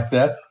statute like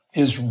that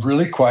is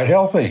really quite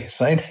healthy,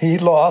 saying he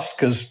lost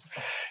because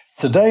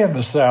today in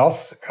the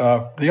South,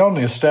 the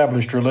only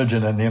established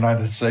religion in the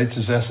United States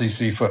is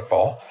SEC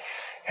football.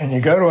 And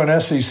you go to an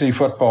SEC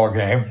football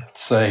game,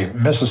 say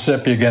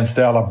Mississippi against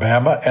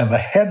Alabama, and the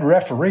head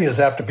referee is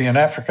apt to be an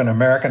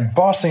African-American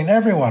bossing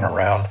everyone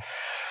around,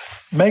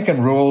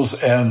 making rules,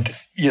 and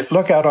you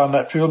look out on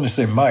that field and you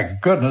say, my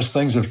goodness,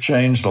 things have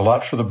changed a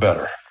lot for the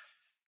better.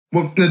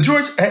 Well, now,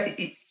 George,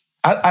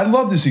 I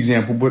love this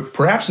example, but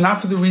perhaps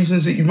not for the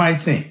reasons that you might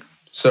think.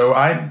 So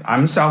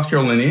I'm a South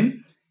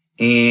Carolinian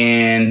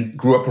and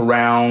grew up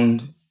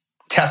around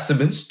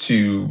testaments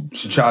to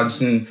John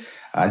C.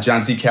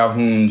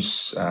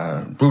 Calhoun's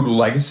brutal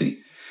legacy.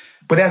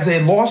 But as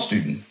a law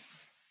student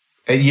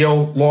at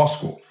Yale Law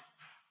School,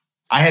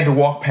 I had to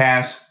walk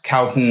past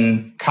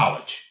Calhoun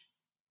College.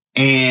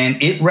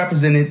 And it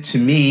represented to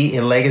me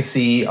a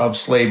legacy of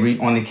slavery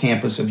on the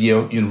campus of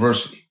Yale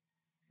University.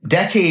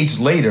 Decades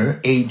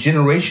later, a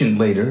generation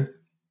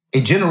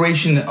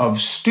of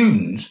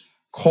students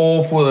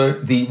called for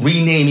the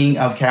renaming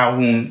of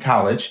Calhoun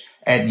College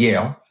at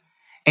Yale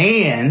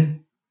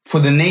and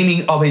for the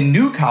naming of a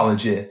new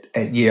college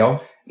at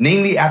Yale,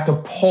 namely after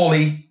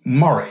Pauli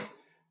Murray,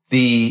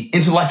 the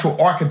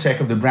intellectual architect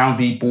of the Brown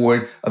v.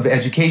 Board of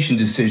Education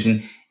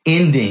decision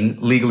ending,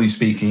 legally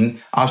speaking,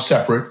 our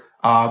separate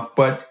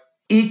but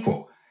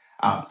equal.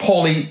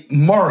 Pauli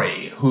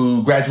Murray,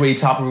 who graduated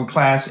top of her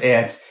class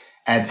at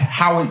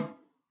Howard,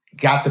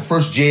 got the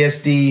first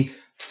JSD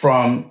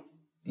from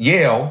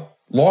Yale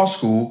Law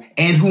School,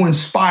 and who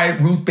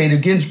inspired Ruth Bader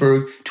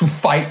Ginsburg to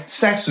fight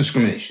sex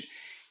discrimination.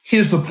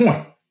 Here's the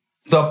point.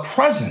 The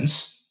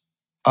presence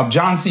of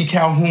John C.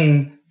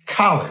 Calhoun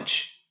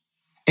College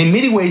in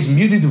many ways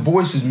muted the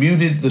voices,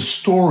 muted the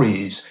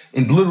stories,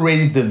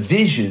 obliterated the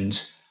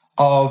visions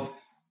of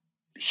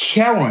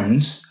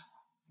heroines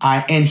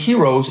and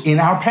heroes in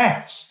our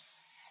past.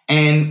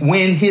 And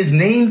when his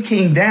name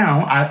came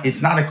down,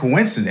 it's not a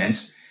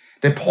coincidence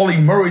that Pauli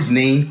Murray's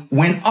name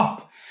went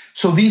up.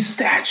 So these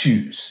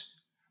statues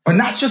are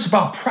not just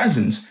about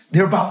presence,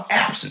 they're about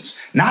absence.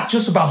 Not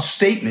just about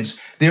statements,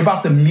 they're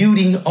about the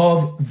muting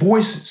of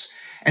voices.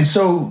 And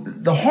so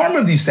the harm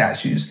of these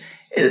statues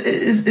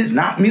is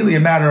not merely a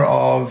matter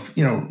of,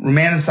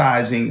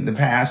 romanticizing the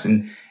past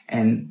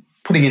and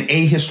putting an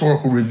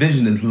ahistorical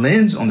revisionist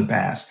lens on the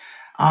past.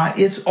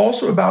 It's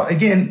also about,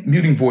 again,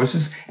 muting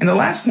voices. And the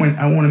last point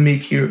I want to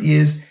make here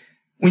is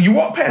when you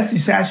walk past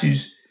these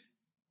statues,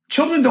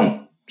 children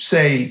don't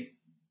say,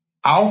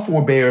 our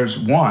forebears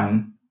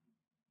won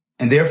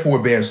and therefore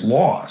bears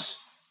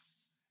loss,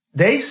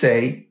 they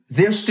say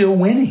they're still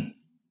winning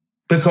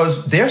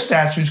because their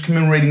statues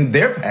commemorating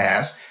their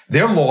past,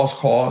 their lost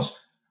cause,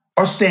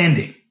 are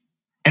standing,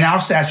 and our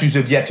statues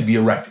have yet to be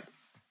erected.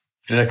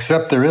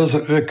 Except there is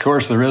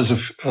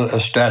a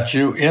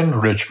statue in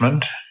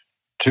Richmond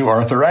to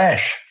Arthur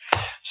Ashe.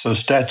 So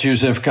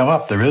statues have come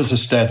up. There is a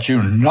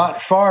statue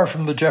not far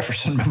from the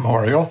Jefferson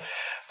Memorial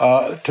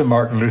to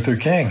Martin Luther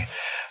King.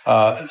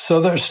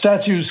 So their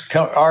statues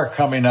are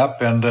coming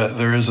up, and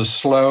there is a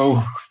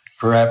slow,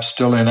 perhaps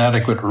still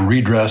inadequate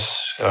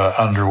redress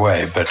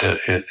underway, but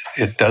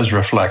it does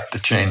reflect the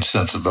changed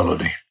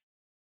sensibility.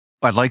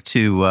 I'd like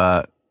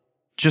to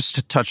just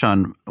to touch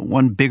on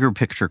one bigger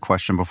picture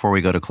question before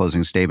we go to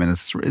closing statement.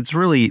 It's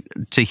really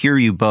to hear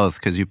you both,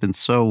 because you've been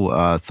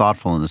so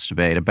thoughtful in this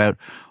debate, about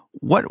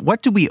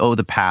what do we owe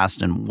the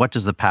past and what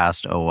does the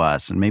past owe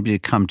us? And maybe to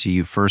come to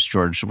you first,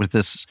 George, with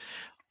this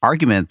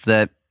argument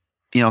that,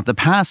 the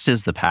past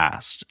is the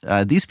past.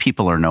 These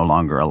people are no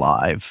longer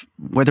alive.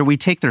 Whether we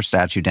take their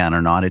statue down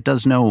or not, it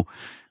does no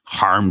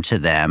harm to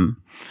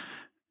them.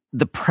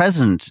 The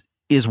present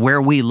is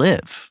where we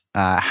live.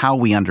 How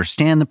we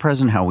understand the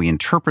present, how we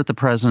interpret the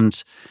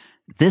present,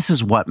 this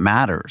is what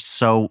matters.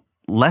 So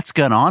let's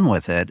get on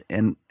with it.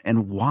 And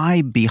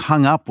why be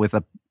hung up with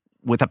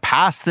a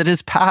past, that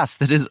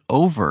is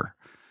over?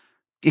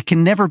 It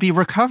can never be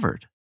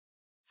recovered.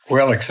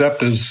 Well,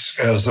 except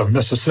as a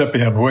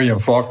Mississippian, William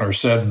Faulkner,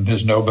 said in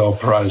his Nobel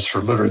Prize for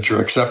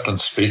Literature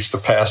acceptance speech, the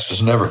past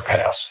is never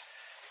past.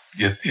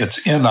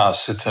 It's in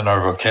us. It's in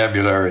our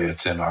vocabulary.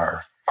 It's in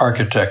our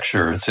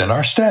architecture. It's in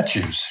our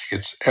statues.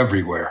 It's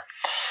everywhere.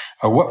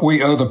 What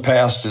we owe the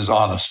past is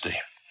honesty.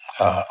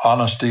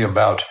 Honesty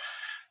about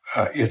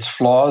its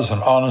flaws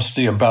and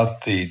honesty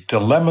about the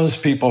dilemmas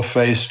people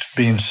faced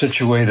being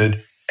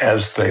situated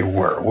as they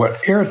were.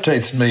 What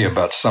irritates me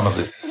about some of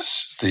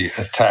the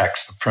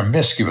attacks, the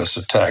promiscuous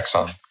attacks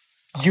on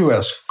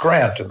U.S.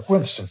 Grant and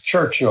Winston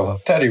Churchill and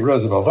Teddy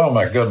Roosevelt, oh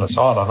my goodness,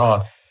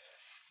 on,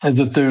 is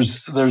that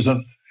there's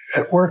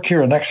at work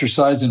here an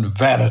exercise in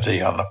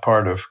vanity on the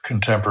part of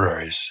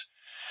contemporaries.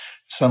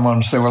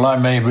 Someone say, well, I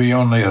may be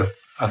only an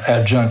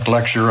adjunct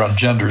lecturer on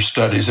gender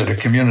studies at a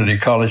community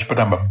college, but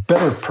I'm a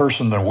better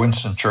person than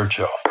Winston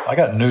Churchill. I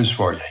got news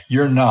for you.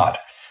 You're not.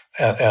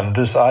 And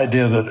this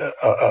idea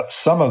that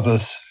some of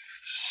this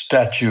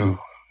statue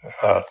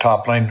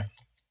toppling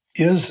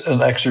is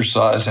an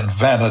exercise in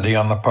vanity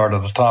on the part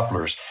of the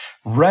topplers,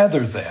 rather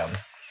than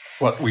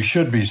what we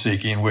should be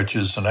seeking, which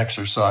is an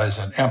exercise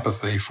in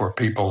empathy for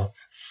people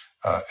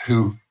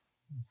who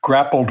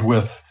grappled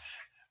with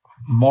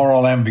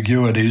moral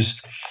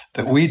ambiguities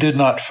that we did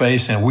not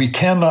face, and we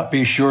cannot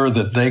be sure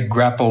that they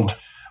grappled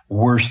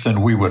worse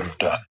than we would have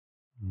done.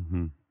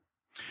 Mm-hmm.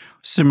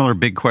 Similar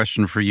big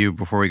question for you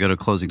before we go to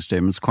closing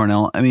statements,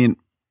 Cornell. I mean,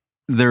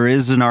 there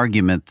is an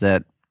argument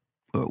that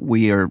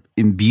we are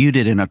imbued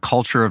in a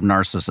culture of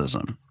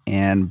narcissism,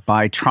 and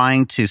by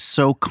trying to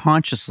so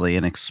consciously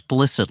and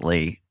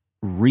explicitly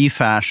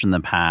refashion the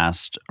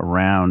past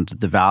around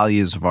the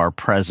values of our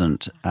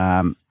present,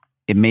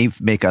 it may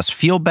make us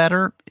feel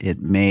better. It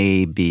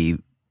may be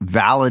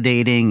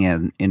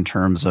validating in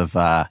terms of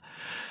a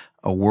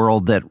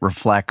world that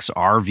reflects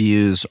our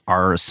views,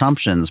 our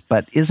assumptions.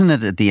 But isn't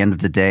it at the end of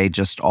the day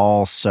just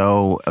all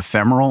so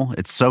ephemeral?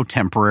 It's so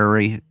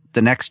temporary.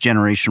 The next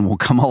generation will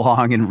come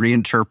along and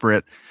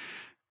reinterpret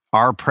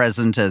our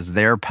present as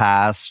their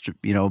past,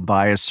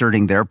 by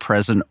asserting their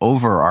present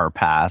over our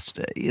past.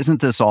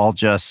 Isn't this all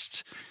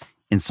just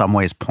in some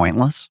ways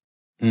pointless?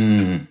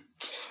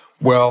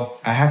 Well,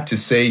 I have to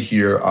say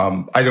here,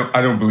 I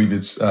don't believe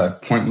it's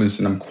pointless,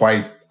 and I'm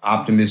quite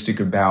optimistic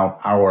about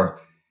our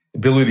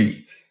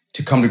ability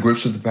to come to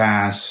grips with the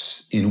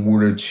past in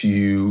order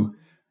to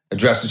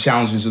address the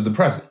challenges of the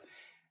present.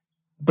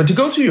 But to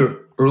go to your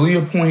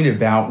earlier point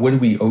about what do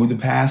we owe the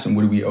past and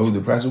what do we owe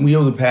the present, we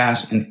owe the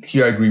past, and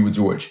here I agree with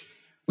George,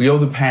 we owe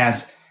the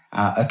past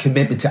a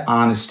commitment to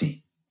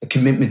honesty, a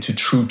commitment to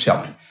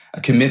truth-telling,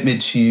 a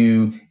commitment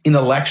to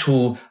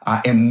intellectual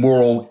and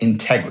moral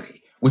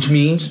integrity, which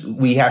means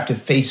we have to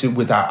face it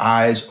with our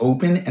eyes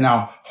open and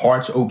our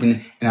hearts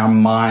open and our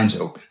minds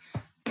open.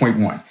 Point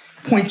one.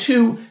 Point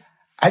two,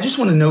 I just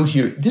want to note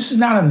here, this is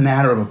not a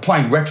matter of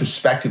applying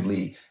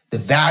retrospectively the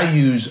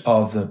values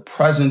of the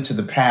present to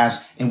the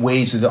past in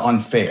ways that are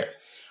unfair.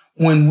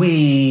 When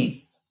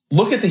we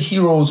look at the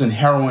heroes and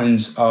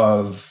heroines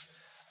of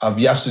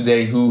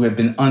yesterday who have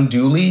been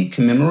unduly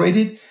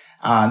commemorated,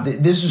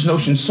 there's this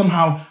notion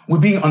somehow we're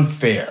being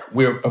unfair.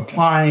 We're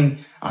applying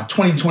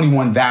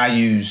 2021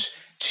 values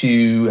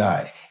to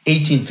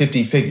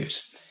 1850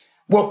 figures.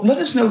 Well, let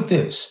us note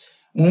this.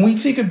 When we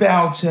think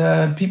about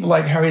people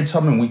like Harriet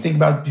Tubman, we think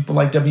about people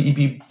like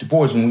W.E.B. Du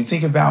Bois, when we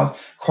think about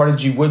Carter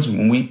G.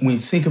 Woodson, when we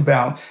think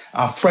about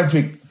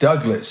Frederick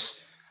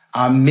Douglass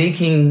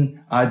making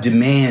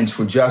demands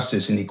for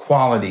justice and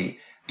equality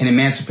and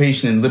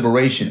emancipation and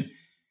liberation,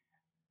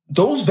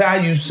 those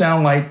values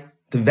sound like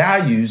the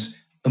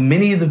values of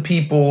many of the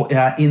people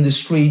in the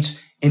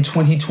streets in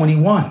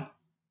 2021.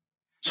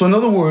 So in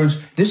other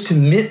words, this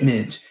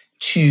commitment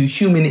to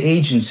human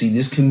agency,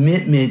 this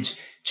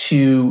commitment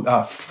to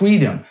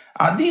freedom.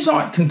 These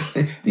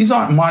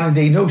aren't modern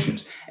day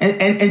notions.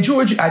 And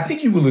George, I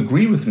think you will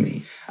agree with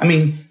me. I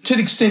mean, to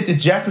the extent that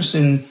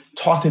Jefferson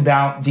talked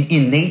about the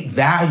innate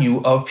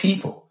value of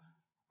people,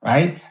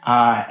 right?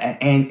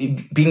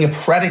 And being a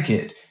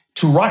predicate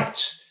to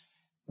rights,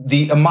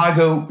 the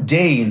Imago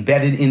Dei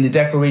embedded in the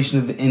Declaration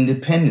of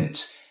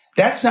Independence.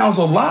 That sounds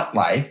a lot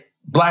like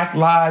Black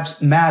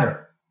Lives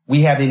Matter.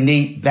 We have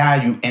innate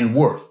value and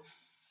worth.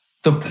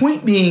 The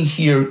point being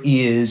here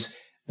is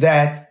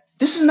that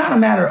this is not a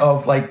matter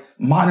of like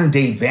modern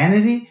day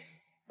vanity.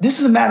 This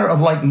is a matter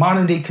of like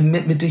modern day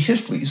commitment to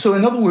history. So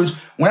in other words,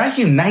 when I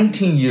hear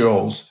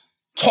 19-year-olds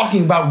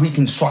talking about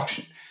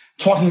Reconstruction,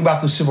 talking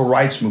about the Civil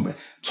Rights Movement,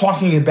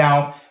 talking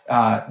about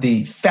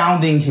the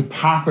founding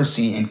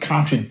hypocrisy and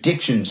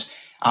contradictions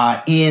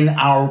in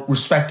our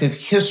respective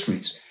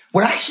histories,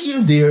 what I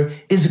hear there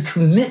is a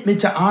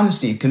commitment to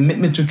honesty, a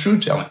commitment to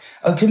truth-telling,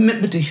 a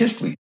commitment to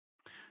history.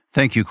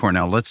 Thank you,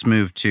 Cornell. Let's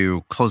move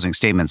to closing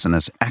statements in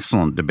this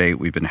excellent debate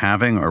we've been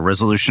having. Our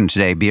resolution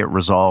today, be it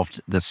resolved,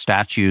 the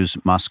statues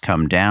must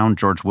come down.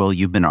 George Will,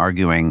 you've been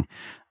arguing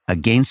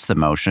against the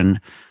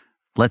motion.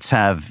 Let's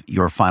have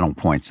your final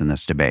points in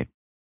this debate.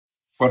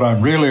 What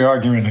I'm really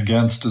arguing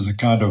against is a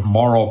kind of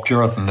moral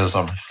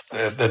puritanism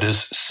that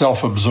is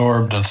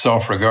self-absorbed and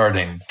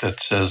self-regarding, that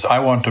says, I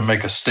want to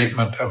make a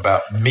statement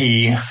about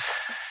me,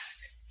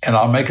 and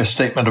I'll make a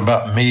statement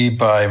about me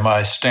by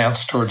my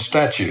stance toward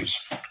statues.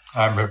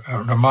 I'm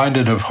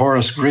reminded of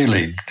Horace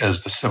Greeley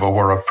as the Civil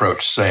War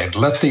approached, saying,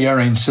 let the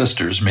erring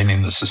sisters,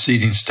 meaning the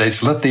seceding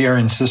states, let the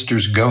erring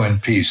sisters go in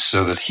peace,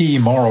 so that he,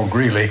 Moral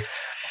Greeley,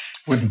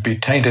 wouldn't be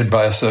tainted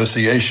by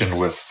association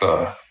with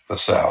the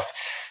South.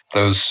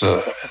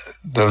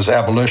 Those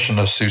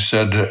abolitionists who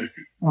said,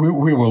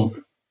 we will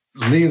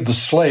leave the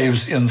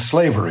slaves in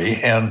slavery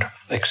and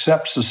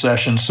accept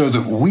secession so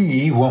that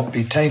we won't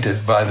be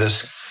tainted by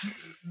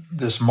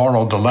this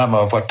moral dilemma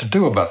of what to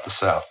do about the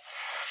South.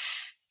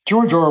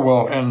 George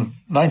Orwell in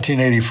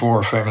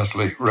 1984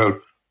 famously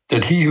wrote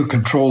that he who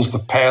controls the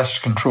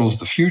past controls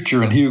the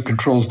future, and he who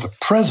controls the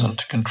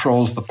present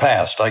controls the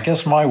past. I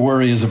guess my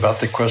worry is about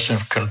the question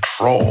of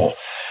control.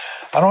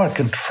 I don't want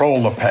to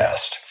control the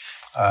past.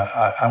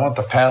 I want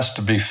the past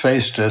to be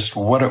faced as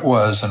what it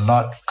was and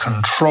not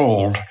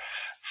controlled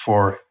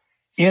for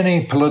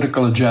any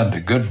political agenda,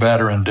 good,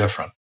 bad, or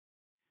indifferent.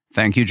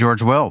 Thank you,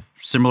 George Will.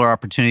 Similar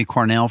opportunity,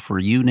 Cornell, for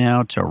you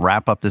now to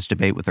wrap up this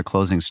debate with a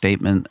closing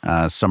statement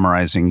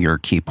summarizing your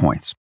key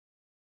points.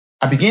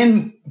 I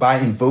begin by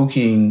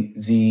invoking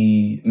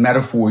the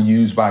metaphor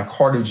used by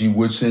Carter G.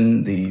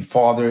 Woodson, the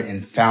father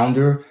and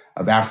founder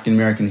of African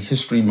American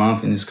History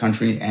Month in this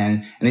country,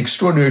 and an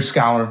extraordinary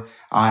scholar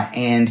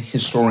and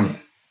historian.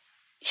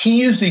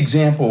 He used the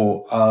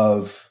example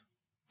of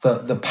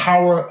the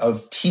power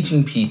of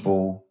teaching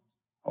people,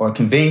 or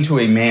conveying to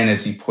a man,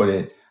 as he put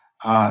it,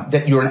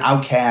 that you're an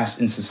outcast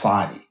in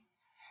society,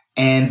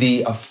 and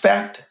the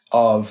effect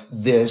of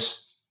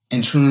this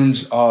in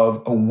terms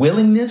of a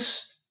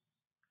willingness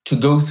to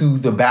go through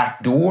the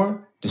back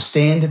door, to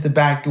stand at the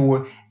back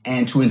door,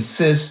 and to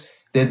insist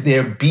that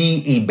there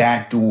be a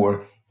back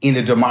door in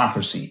a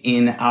democracy,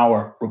 in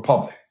our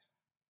republic.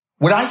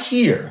 What I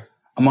hear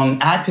among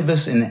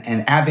activists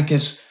and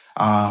advocates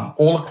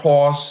all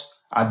across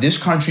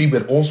this country,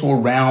 but also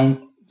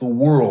around the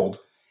world,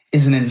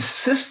 is an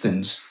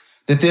insistence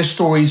that their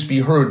stories be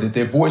heard, that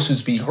their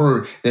voices be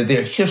heard, that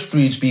their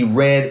histories be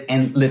read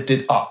and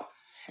lifted up.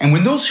 And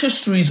when those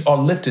histories are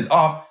lifted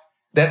up,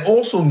 that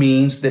also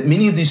means that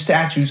many of these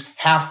statues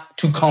have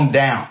to come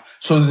down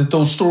so that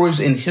those stories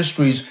and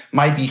histories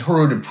might be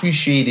heard,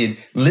 appreciated,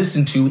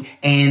 listened to,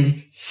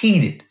 and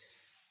heeded.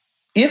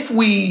 If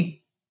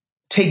we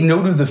take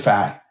note of the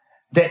fact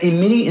that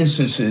in many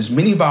instances,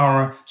 many of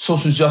our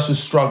social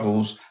justice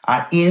struggles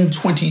in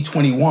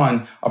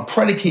 2021 are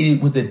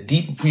predicated with a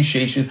deep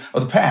appreciation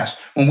of the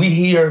past. When we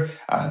hear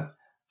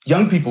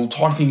young people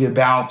talking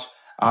about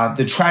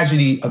the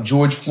tragedy of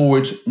George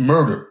Floyd's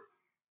murder,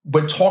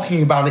 but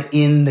talking about it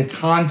in the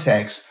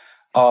context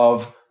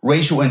of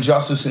racial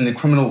injustice in the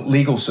criminal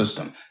legal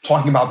system,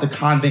 talking about the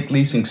convict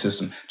leasing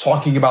system,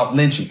 talking about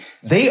lynching,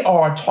 they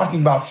are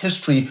talking about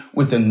history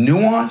with a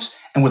nuance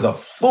and with a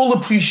full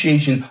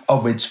appreciation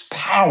of its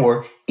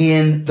power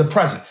in the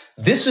present.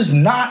 This is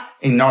not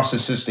a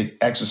narcissistic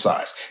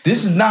exercise.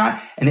 This is not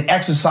an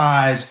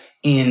exercise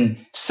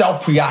in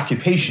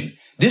self-preoccupation.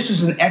 This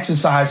is an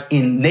exercise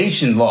in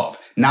nation love,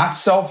 not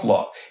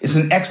self-love. It's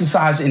an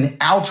exercise in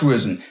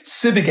altruism,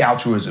 civic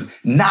altruism,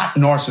 not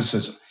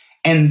narcissism.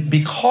 And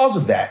because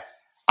of that,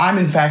 I'm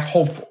in fact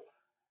hopeful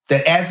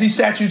that as these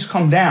statues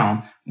come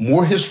down,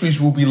 more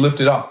histories will be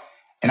lifted up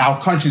and our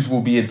countries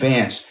will be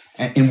advanced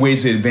in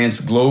ways that advance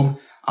the globe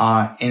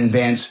and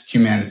advance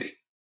humanity.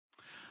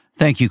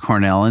 Thank you,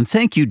 Cornell. And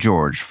thank you,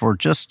 George, for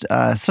just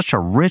such a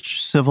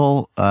rich,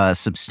 civil,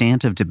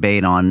 substantive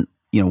debate on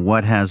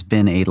what has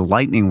been a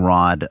lightning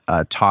rod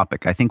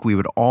topic. I think we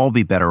would all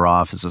be better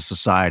off as a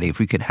society if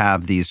we could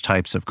have these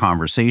types of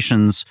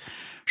conversations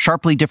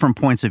Sharply different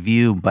points of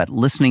view, but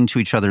listening to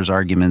each other's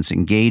arguments,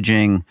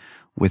 engaging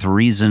with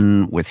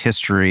reason, with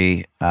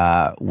history,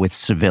 with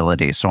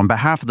civility. So on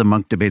behalf of the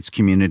Munk Debates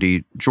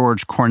community,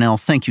 George, Cornell,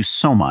 thank you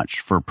so much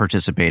for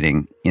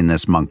participating in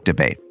this Munk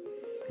debate.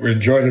 We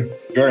enjoyed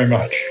it very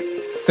much.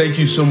 Thank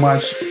you so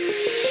much.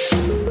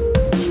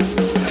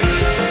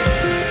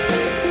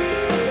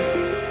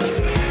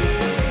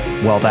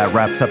 Well, that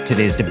wraps up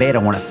today's debate. I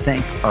want to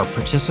thank our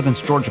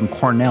participants, George and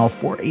Cornell,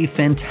 for a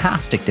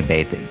fantastic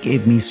debate that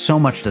gave me so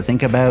much to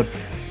think about.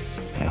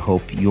 I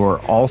hope you're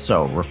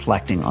also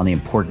reflecting on the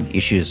important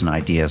issues and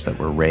ideas that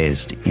were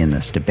raised in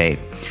this debate.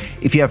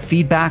 If you have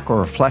feedback or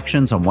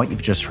reflections on what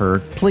you've just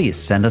heard, please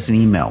send us an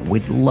email.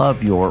 We'd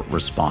love your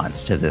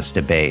response to this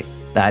debate.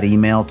 That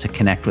email to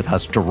connect with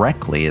us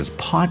directly is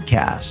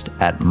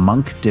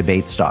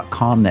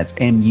podcast@munkdebates.com. That's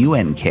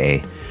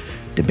MUNK,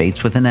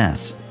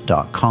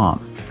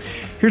 debateswithans.com.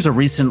 Here's a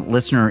recent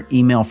listener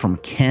email from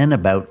Ken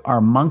about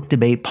our Munk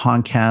Debate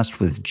podcast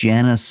with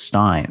Janice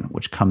Stein,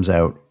 which comes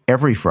out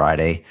every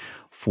Friday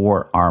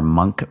for our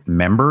Munk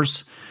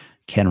members.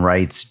 Ken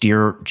writes,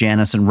 "Dear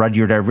Janice and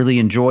Rudyard, I really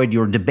enjoyed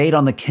your debate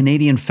on the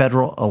Canadian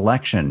federal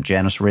election.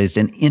 Janice raised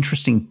an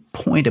interesting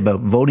point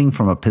about voting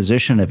from a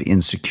position of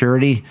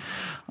insecurity.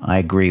 I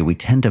agree. We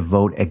tend to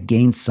vote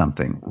against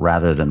something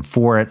rather than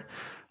for it.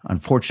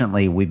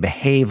 Unfortunately, we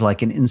behave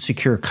like an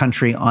insecure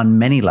country on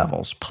many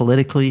levels,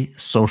 politically,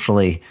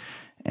 socially,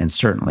 and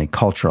certainly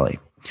culturally."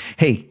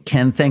 Hey,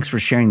 Ken, thanks for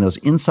sharing those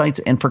insights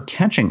and for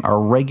catching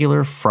our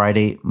regular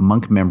Friday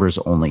Munk Members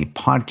Only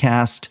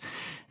podcast.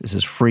 This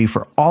is free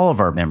for all of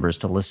our members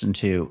to listen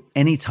to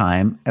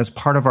anytime as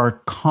part of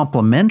our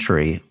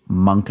complimentary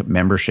Munk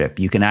membership.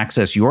 You can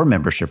access your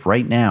membership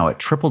right now at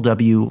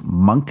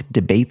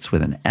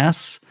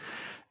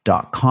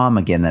www.munkdebateswithans.com.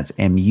 Again, that's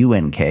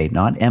MUNK,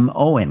 not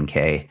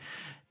MONK,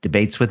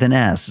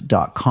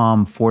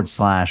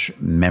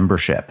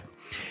 debateswithans.com/membership.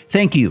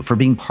 Thank you for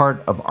being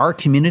part of our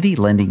community,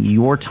 lending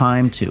your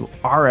time to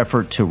our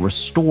effort to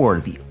restore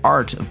the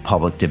art of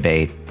public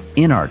debate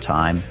in our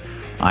time.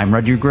 I'm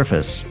Rudyard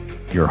Griffiths,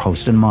 your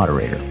host and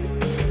moderator.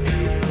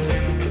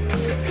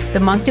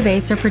 The Munk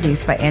Debates are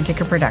produced by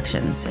Antica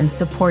Productions and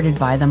supported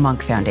by the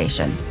Munk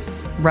Foundation.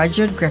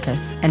 Rudyard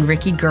Griffiths and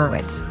Ricky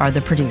Gerwitz are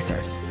the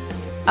producers.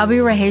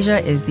 Abi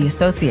Raheja is the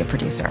associate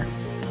producer.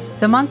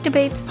 The Munk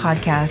Debates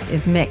podcast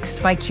is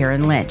mixed by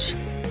Kieran Lynch,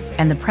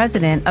 and the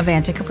president of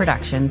Antica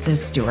Productions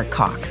is Stuart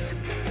Cox.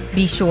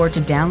 Be sure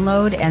to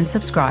download and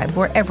subscribe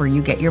wherever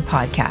you get your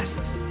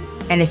podcasts.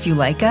 And if you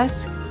like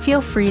us, feel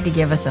free to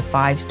give us a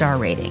 5-star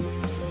rating.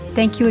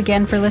 Thank you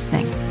again for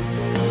listening.